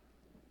well.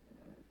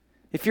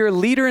 If you're a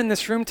leader in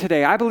this room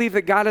today, I believe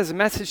that God has a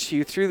message to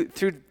you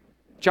through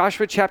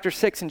Joshua chapter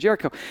 6 in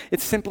Jericho.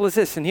 It's simple as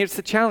this, and here's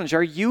the challenge.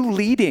 Are you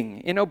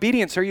leading in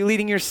obedience? Are you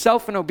leading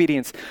yourself in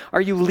obedience?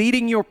 Are you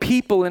leading your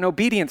people in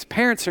obedience?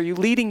 Parents, are you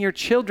leading your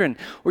children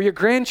or your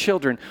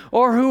grandchildren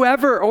or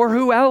whoever or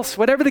who else,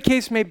 whatever the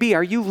case may be,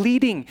 are you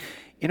leading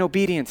in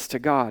obedience to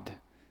God?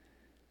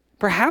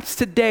 Perhaps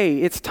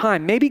today it's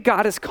time. Maybe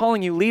God is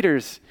calling you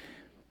leaders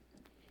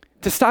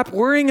to stop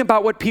worrying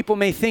about what people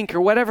may think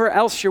or whatever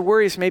else your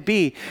worries may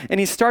be, and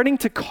he's starting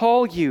to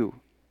call you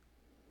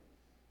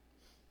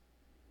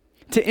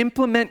to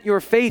implement your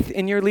faith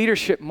in your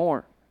leadership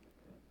more.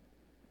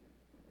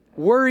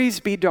 Worries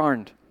be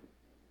darned.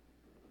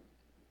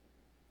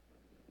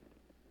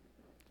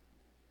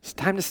 It's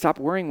time to stop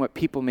worrying what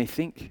people may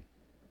think.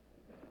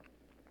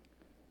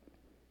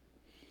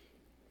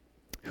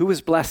 Who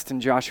was blessed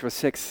in Joshua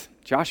 6?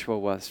 Joshua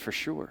was, for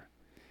sure.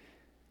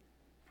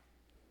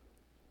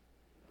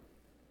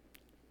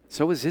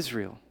 So was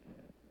Israel.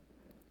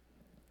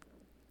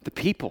 The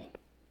people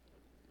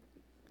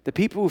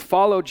who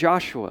followed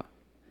Joshua.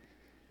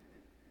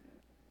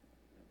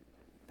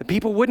 The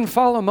people wouldn't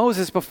follow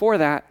Moses before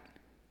that.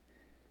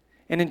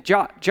 And in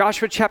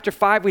Joshua chapter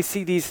 5, we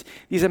see these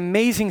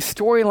amazing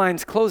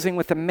storylines closing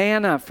with the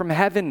manna from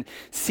heaven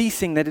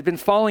ceasing that had been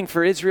falling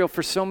for Israel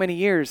for so many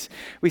years.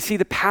 We see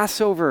the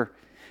Passover.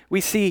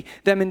 We see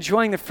them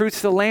enjoying the fruits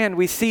of the land.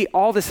 We see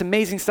all this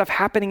amazing stuff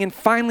happening. And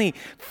finally,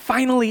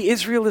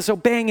 Israel is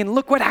obeying. And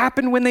look what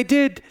happened when they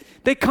did.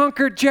 They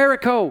conquered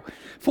Jericho.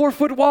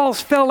 4-foot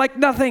walls fell like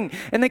nothing.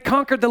 And they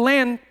conquered the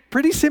land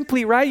pretty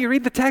simply, right? You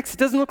read the text, it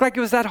doesn't look like it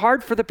was that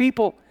hard for the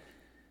people.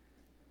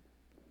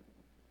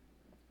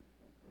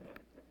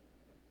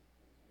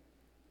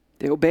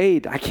 They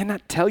obeyed. I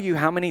cannot tell you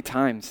how many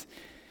times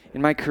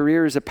in my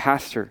career as a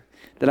pastor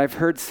that I've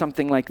heard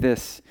something like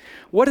this.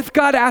 What if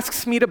God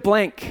asks me to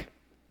blank?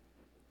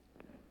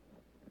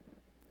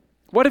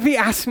 What if he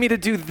asks me to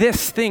do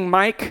this thing,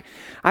 Mike?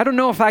 I don't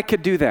know if I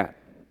could do that.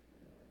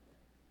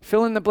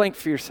 Fill in the blank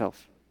for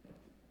yourself.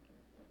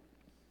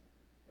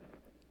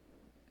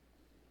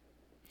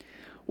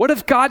 What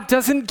if God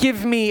doesn't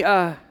give me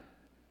I've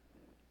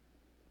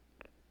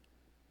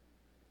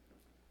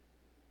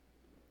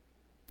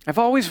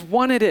always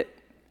wanted it.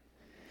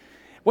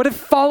 What if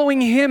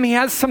following him, he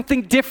has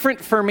something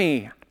different for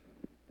me?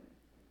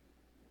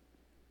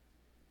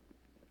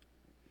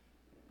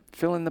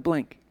 Fill in the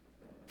blank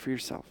for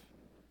yourself.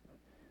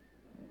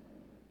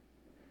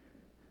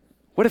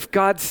 What if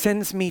God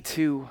sends me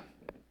to,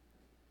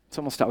 it's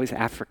almost always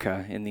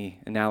Africa in the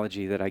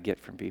analogy that I get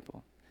from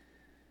people.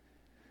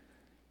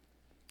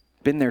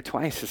 Been there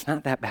twice, it's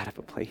not that bad of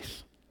a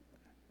place.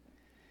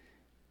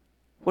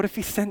 What if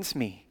he sends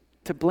me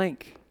to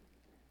blank?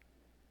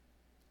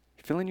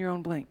 Fill in your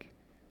own blank.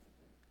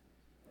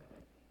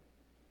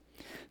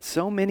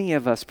 So many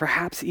of us,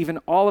 perhaps even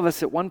all of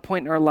us at one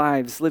point in our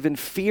lives, live in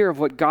fear of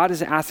what God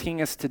is asking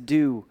us to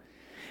do,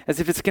 as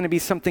if it's going to be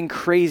something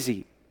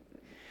crazy.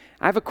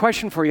 I have a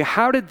question for you.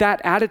 How did that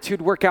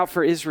attitude work out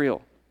for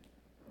Israel?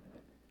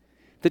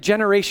 The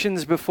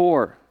generations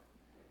before.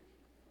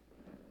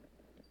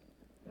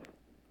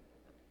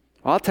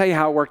 Well, I'll tell you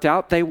how it worked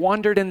out. They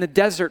wandered in the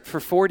desert for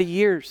 40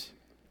 years.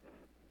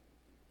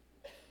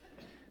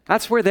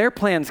 That's where their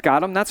plans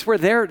got them. That's where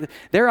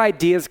their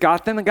ideas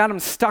got them. They got them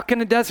stuck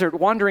in a desert,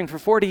 wandering for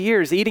 40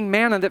 years, eating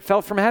manna that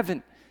fell from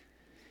heaven.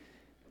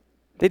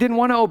 They didn't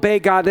want to obey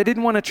God. They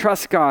didn't want to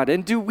trust God.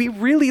 And do we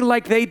really,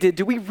 like they did,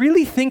 do we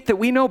really think that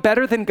we know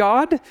better than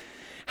God?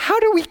 How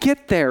do we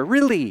get there,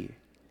 really?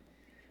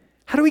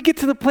 How do we get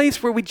to the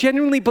place where we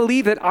genuinely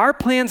believe that our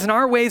plans and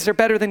our ways are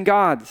better than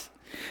God's?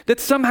 that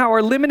somehow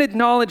our limited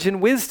knowledge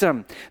and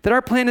wisdom, that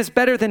our plan is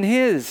better than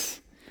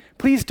his.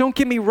 Please don't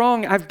get me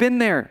wrong. I've been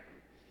there.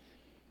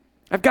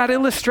 I've got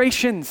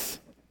illustrations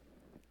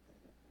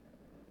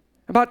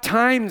about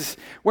times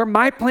where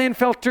my plan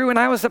fell through and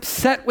I was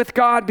upset with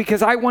God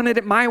because I wanted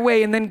it my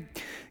way. And then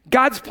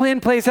God's plan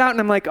plays out and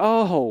I'm like,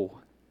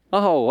 oh,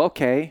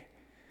 okay.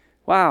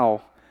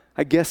 Wow.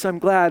 I guess I'm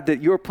glad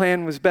that your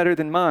plan was better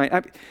than mine.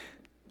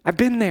 I've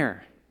been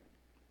there.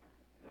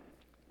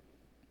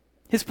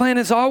 His plan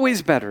is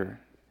always better.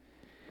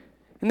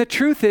 And the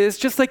truth is,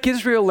 just like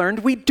Israel learned,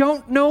 we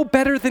don't know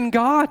better than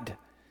God.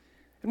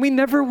 And we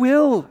never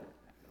will.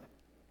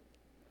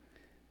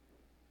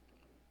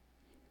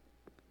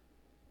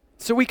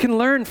 So we can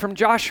learn from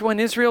Joshua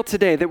and Israel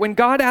today that when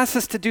God asks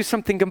us to do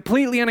something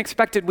completely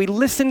unexpected, we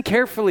listen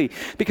carefully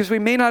because we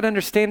may not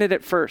understand it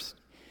at first.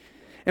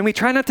 And we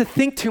try not to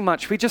think too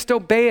much. We just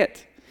obey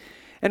it.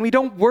 And we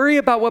don't worry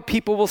about what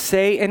people will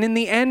say. And in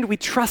the end, we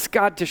trust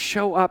God to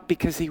show up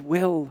because he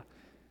will.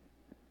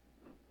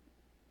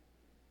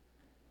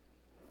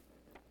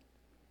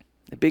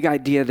 The big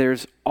idea,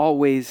 there's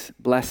always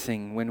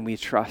blessing when we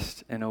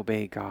trust and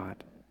obey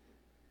God.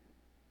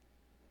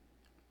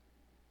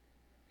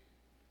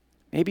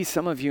 Maybe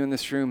some of you in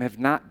this room have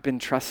not been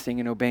trusting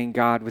and obeying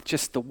God with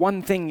just the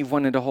one thing you've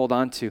wanted to hold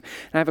on to.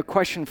 And I have a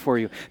question for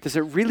you. Does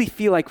it really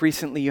feel like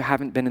recently you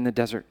haven't been in the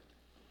desert?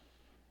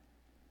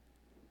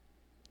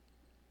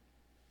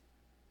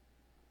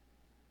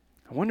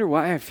 I wonder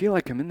why I feel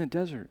like I'm in the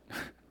desert.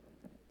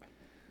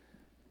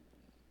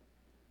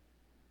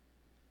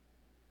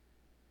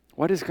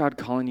 What is God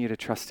calling you to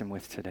trust him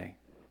with today?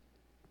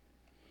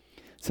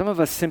 Some of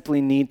us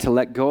simply need to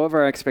let go of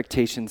our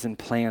expectations and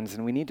plans,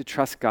 and we need to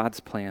trust God's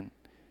plan.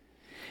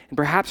 And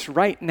perhaps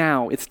right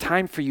now, it's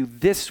time for you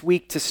this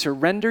week to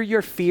surrender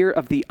your fear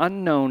of the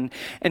unknown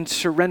and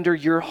surrender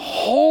your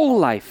whole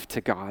life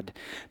to God,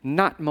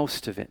 not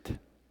most of it.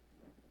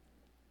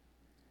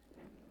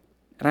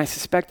 And I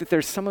suspect that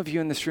there's some of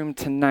you in this room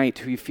tonight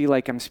who you feel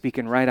like I'm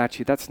speaking right at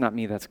you. That's not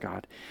me, that's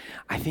God.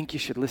 I think you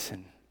should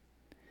listen.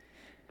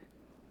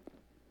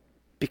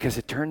 Because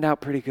it turned out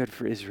pretty good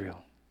for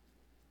Israel.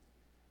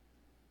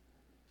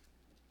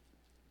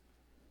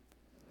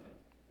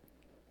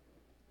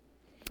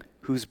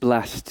 Who's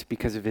blessed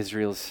because of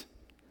Israel's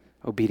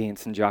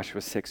obedience in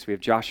Joshua 6? We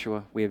have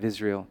Joshua, we have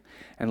Israel,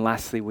 and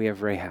lastly, we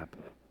have Rahab.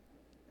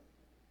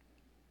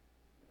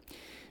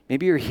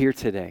 Maybe you're here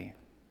today,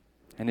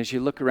 and as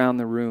you look around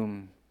the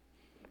room,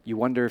 you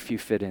wonder if you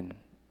fit in.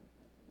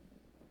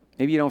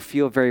 Maybe you don't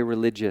feel very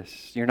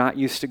religious. You're not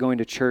used to going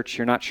to church.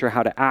 You're not sure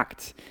how to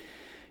act.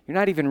 You're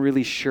not even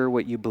really sure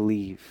what you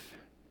believe.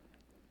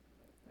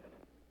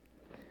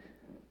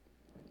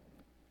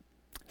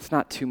 It's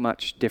not too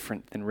much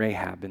different than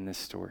Rahab in this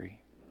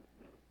story.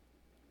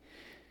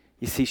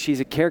 You see, she's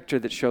a character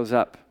that shows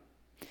up.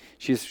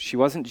 She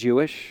wasn't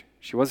Jewish.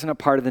 She wasn't a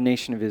part of the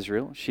nation of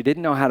Israel. She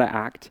didn't know how to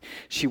act.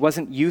 She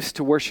wasn't used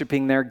to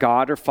worshiping their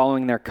God or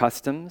following their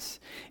customs.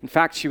 In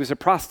fact, she was a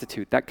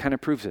prostitute. That kind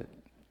of proves it.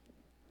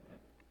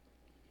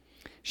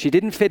 She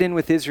didn't fit in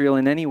with Israel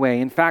in any way.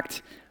 In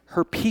fact,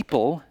 her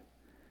people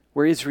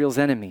were Israel's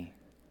enemy.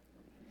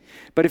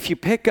 But if you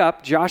pick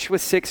up Joshua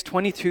 6,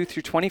 22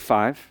 through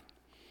 25,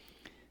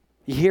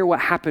 you hear what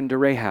happened to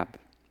Rahab.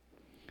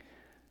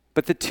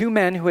 But the two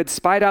men who had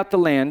spied out the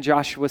land,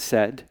 Joshua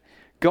said,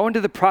 "Go into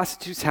the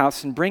prostitute's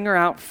house and bring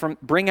out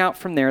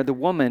from there the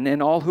woman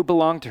and all who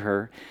belong to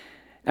her,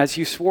 as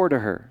you swore to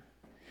her."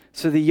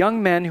 So the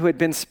young men who had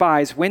been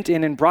spies went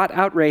in and brought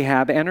out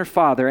Rahab and her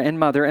father and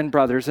mother and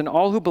brothers and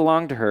all who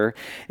belonged to her,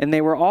 and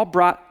they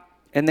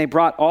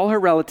brought all her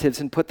relatives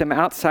and put them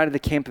outside of the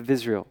camp of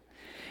Israel.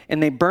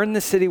 And they burned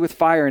the city with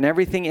fire and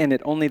everything in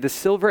it, only the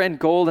silver and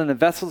gold and the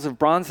vessels of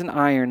bronze and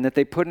iron that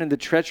they put into the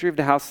treasury of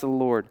the house of the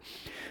Lord.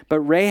 But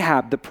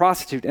Rahab, the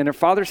prostitute, and her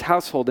father's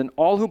household and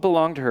all who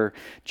belonged to her,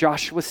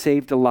 Joshua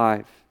saved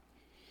alive.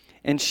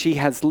 And she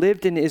has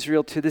lived in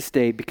Israel to this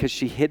day because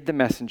she hid the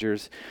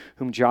messengers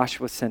whom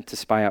Joshua sent to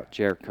spy out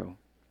Jericho.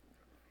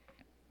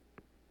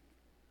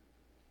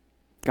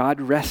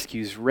 God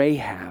rescues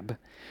Rahab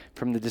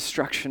from the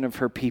destruction of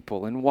her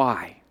people. And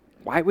why?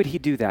 Why would he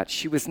do that?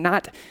 She wasn't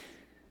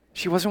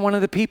one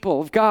of the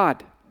people of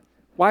God.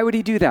 Why would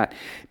he do that?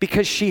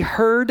 Because she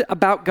heard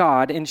about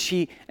God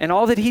and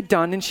all that he'd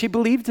done, and she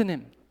believed in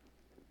him.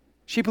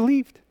 She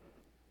believed.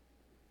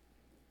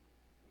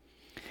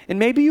 And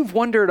maybe you've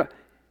wondered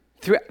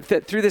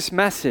through this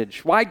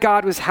message why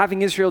God was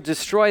having Israel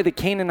destroy the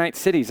Canaanite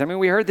cities. I mean,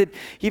 we heard that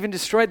he even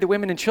destroyed the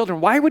women and children.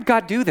 Why would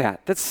God do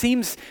that? That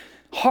seems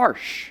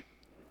harsh.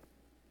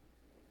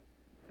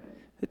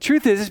 The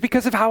truth is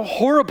because of how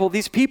horrible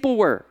these people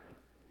were.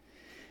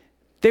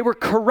 They were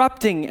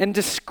corrupting and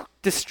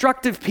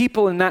destructive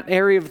people in that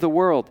area of the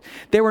world.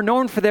 They were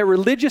known for their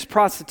religious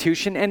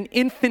prostitution and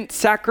infant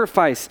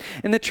sacrifice.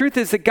 And the truth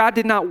is that God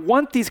did not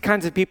want these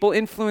kinds of people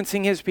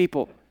influencing his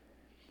people.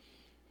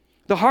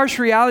 The harsh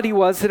reality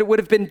was that it would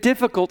have been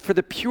difficult for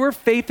the pure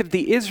faith of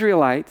the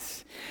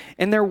Israelites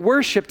and their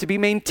worship to be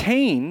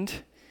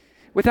maintained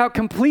without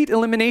complete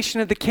elimination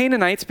of the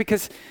Canaanites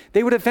because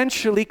they would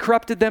eventually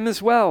corrupted them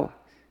as well.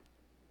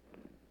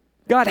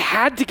 God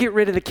had to get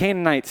rid of the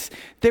Canaanites.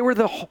 They were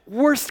the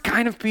worst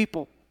kind of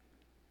people.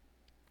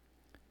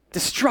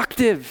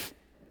 Destructive.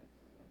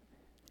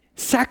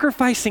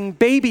 Sacrificing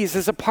babies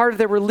as a part of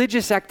their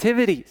religious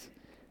activities.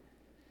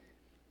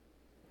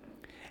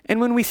 And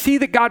when we see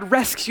that God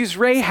rescues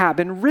Rahab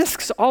and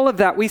risks all of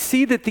that, we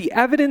see that the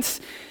evidence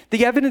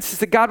is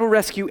that God will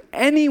rescue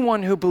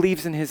anyone who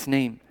believes in his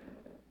name.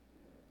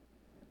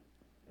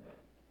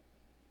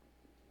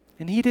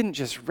 And he didn't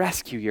just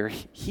rescue her,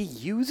 he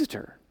used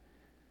her.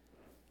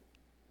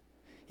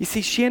 You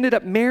see, she ended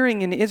up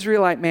marrying an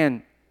Israelite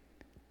man,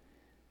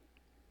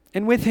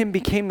 and with him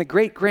became the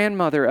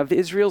great-grandmother of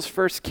Israel's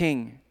first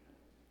king.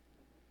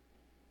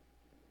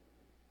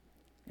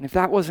 And if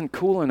that wasn't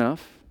cool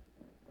enough,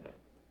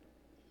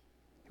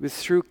 it was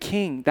through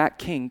King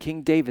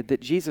David, that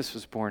Jesus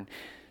was born.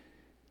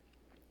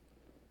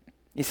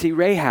 You see,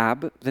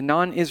 Rahab, the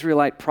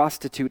non-Israelite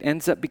prostitute,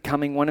 ends up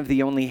becoming one of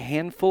the only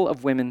handful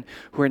of women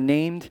who are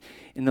named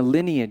in the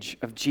lineage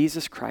of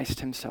Jesus Christ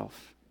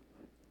himself.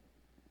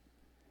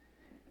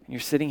 And you're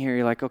sitting here,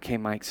 you're like, okay,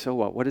 Mike, so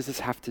what? What does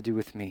this have to do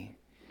with me?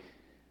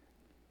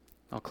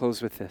 I'll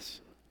close with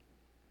this.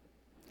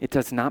 It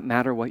does not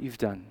matter what you've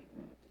done,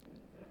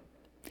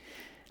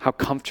 how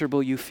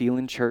comfortable you feel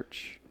in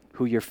church,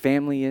 who your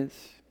family is,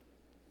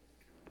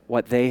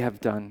 what they have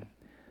done,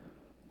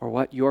 or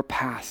what your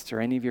past or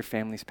any of your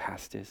family's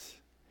past is.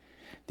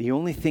 The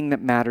only thing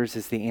that matters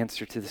is the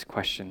answer to this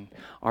question.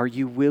 Are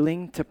you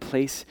willing to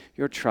place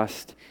your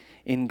trust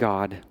in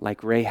God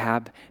like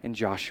Rahab and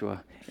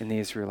Joshua and the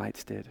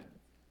Israelites did?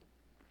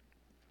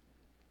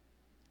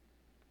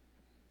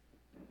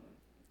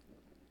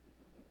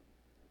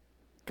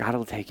 God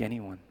will take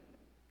anyone.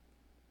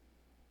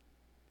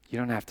 You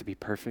don't have to be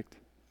perfect.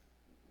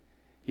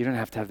 You don't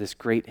have to have this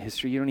great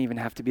history. You don't even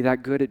have to be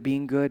that good at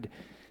being good.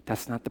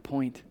 That's not the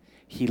point.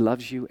 He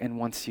loves you and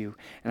wants you.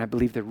 And I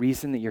believe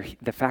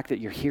the fact that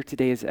you're here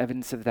today is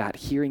evidence of that,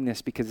 hearing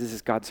this because this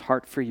is God's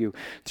heart for you.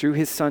 Through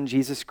his son,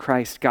 Jesus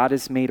Christ, God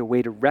has made a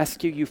way to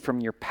rescue you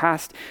from your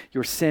past,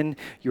 your sin,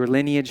 your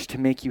lineage, to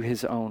make you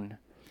his own.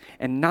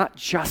 And not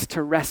just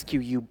to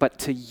rescue you, but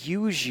to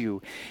use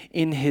you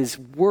in his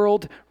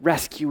world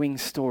rescuing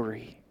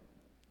story.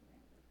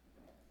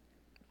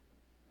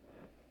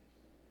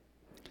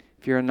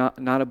 If you're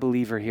not a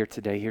believer here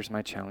today, here's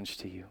my challenge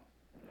to you.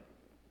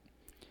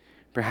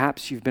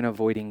 Perhaps you've been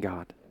avoiding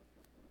God.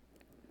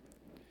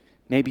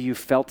 Maybe you've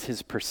felt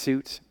his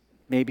pursuit.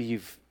 Maybe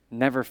you've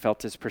never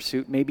felt his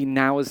pursuit. Maybe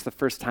now is the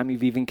first time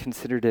you've even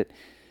considered it.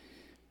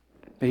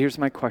 But here's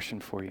my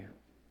question for you.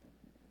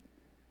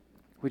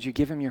 Would you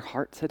give him your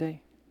heart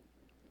today?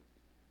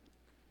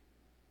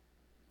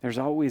 There's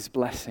always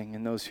blessing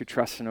in those who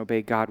trust and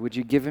obey God. Would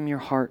you give him your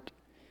heart,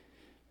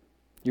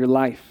 your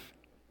life,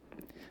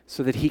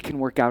 so that he can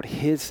work out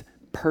his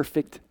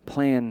perfect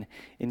plan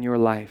in your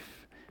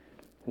life?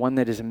 One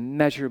that is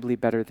immeasurably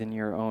better than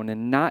your own,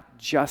 and not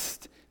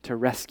just to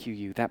rescue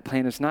you. That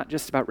plan is not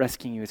just about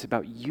rescuing you, it's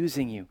about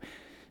using you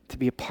to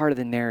be a part of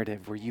the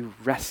narrative where you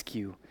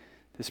rescue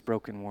this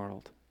broken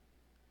world.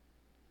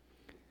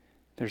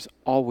 There's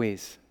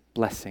always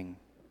blessing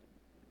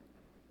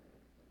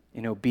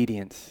in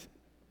obedience.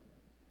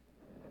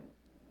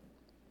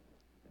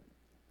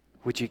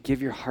 Would you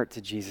give your heart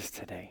to Jesus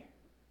today?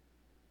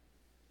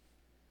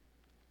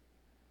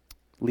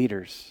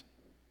 Leaders,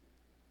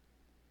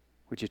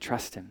 would you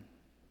trust him?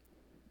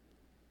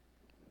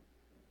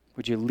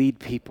 Would you lead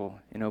people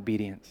in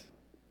obedience?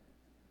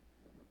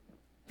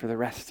 For the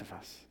rest of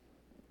us.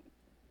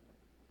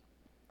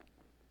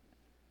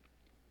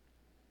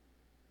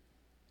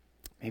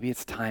 Maybe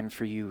it's time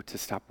for you to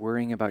stop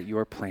worrying about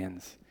your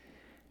plans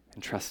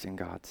and trust in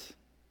God's.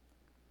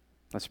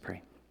 Let's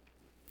pray.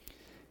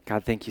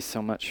 God, thank you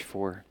so much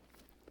for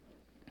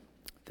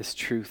this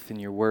truth in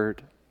your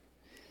word.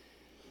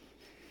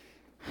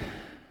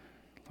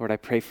 Lord, I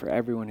pray for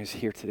everyone who's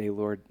here today,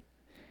 Lord.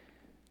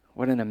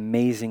 What an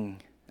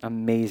amazing,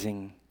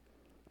 amazing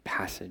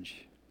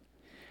passage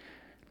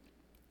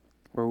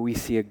where we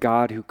see a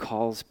God who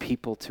calls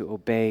people to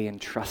obey and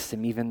trust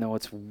him, even though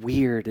it's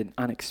weird and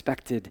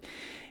unexpected.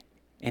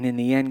 And in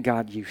the end,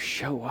 God, you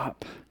show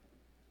up.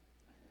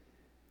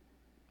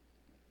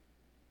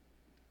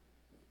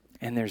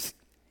 And there's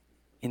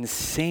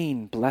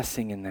insane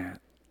blessing in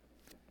that.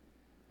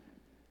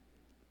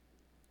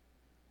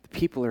 The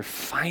people are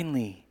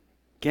finally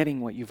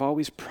getting what you've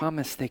always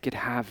promised they could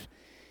have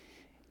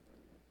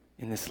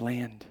in this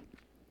land.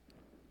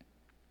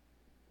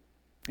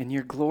 And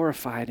you're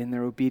glorified in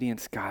their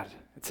obedience, God.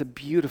 It's a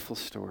beautiful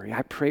story.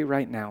 I pray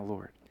right now,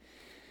 Lord,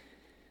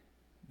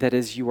 that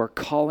as you are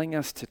calling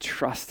us to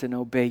trust and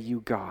obey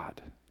you,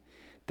 God,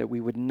 that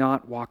we would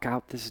not walk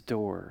out this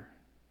door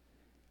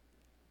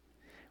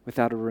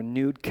without a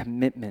renewed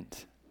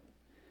commitment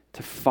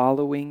to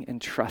following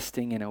and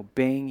trusting and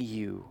obeying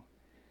you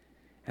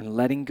and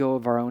letting go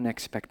of our own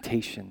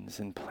expectations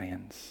and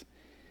plans,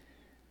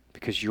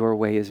 because your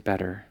way is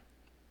better.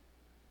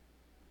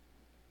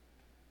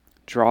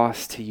 Draw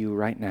us to you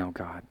right now,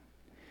 God,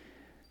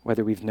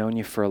 whether we've known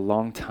you for a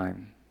long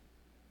time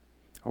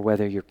or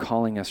whether you're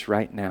calling us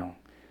right now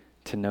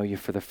to know you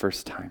for the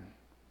first time.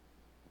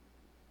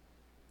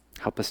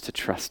 Help us to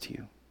trust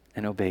you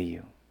and obey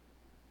you.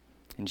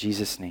 In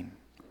Jesus' name,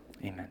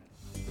 amen.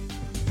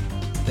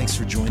 Thanks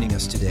for joining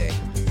us today.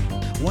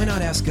 Why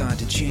not ask God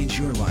to change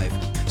your life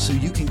so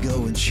you can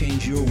go and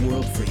change your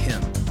world for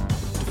Him?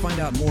 To find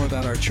out more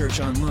about our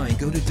church online,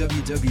 go to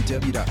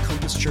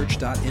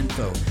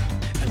www.compasschurch.info,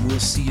 and we'll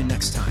see you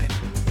next time.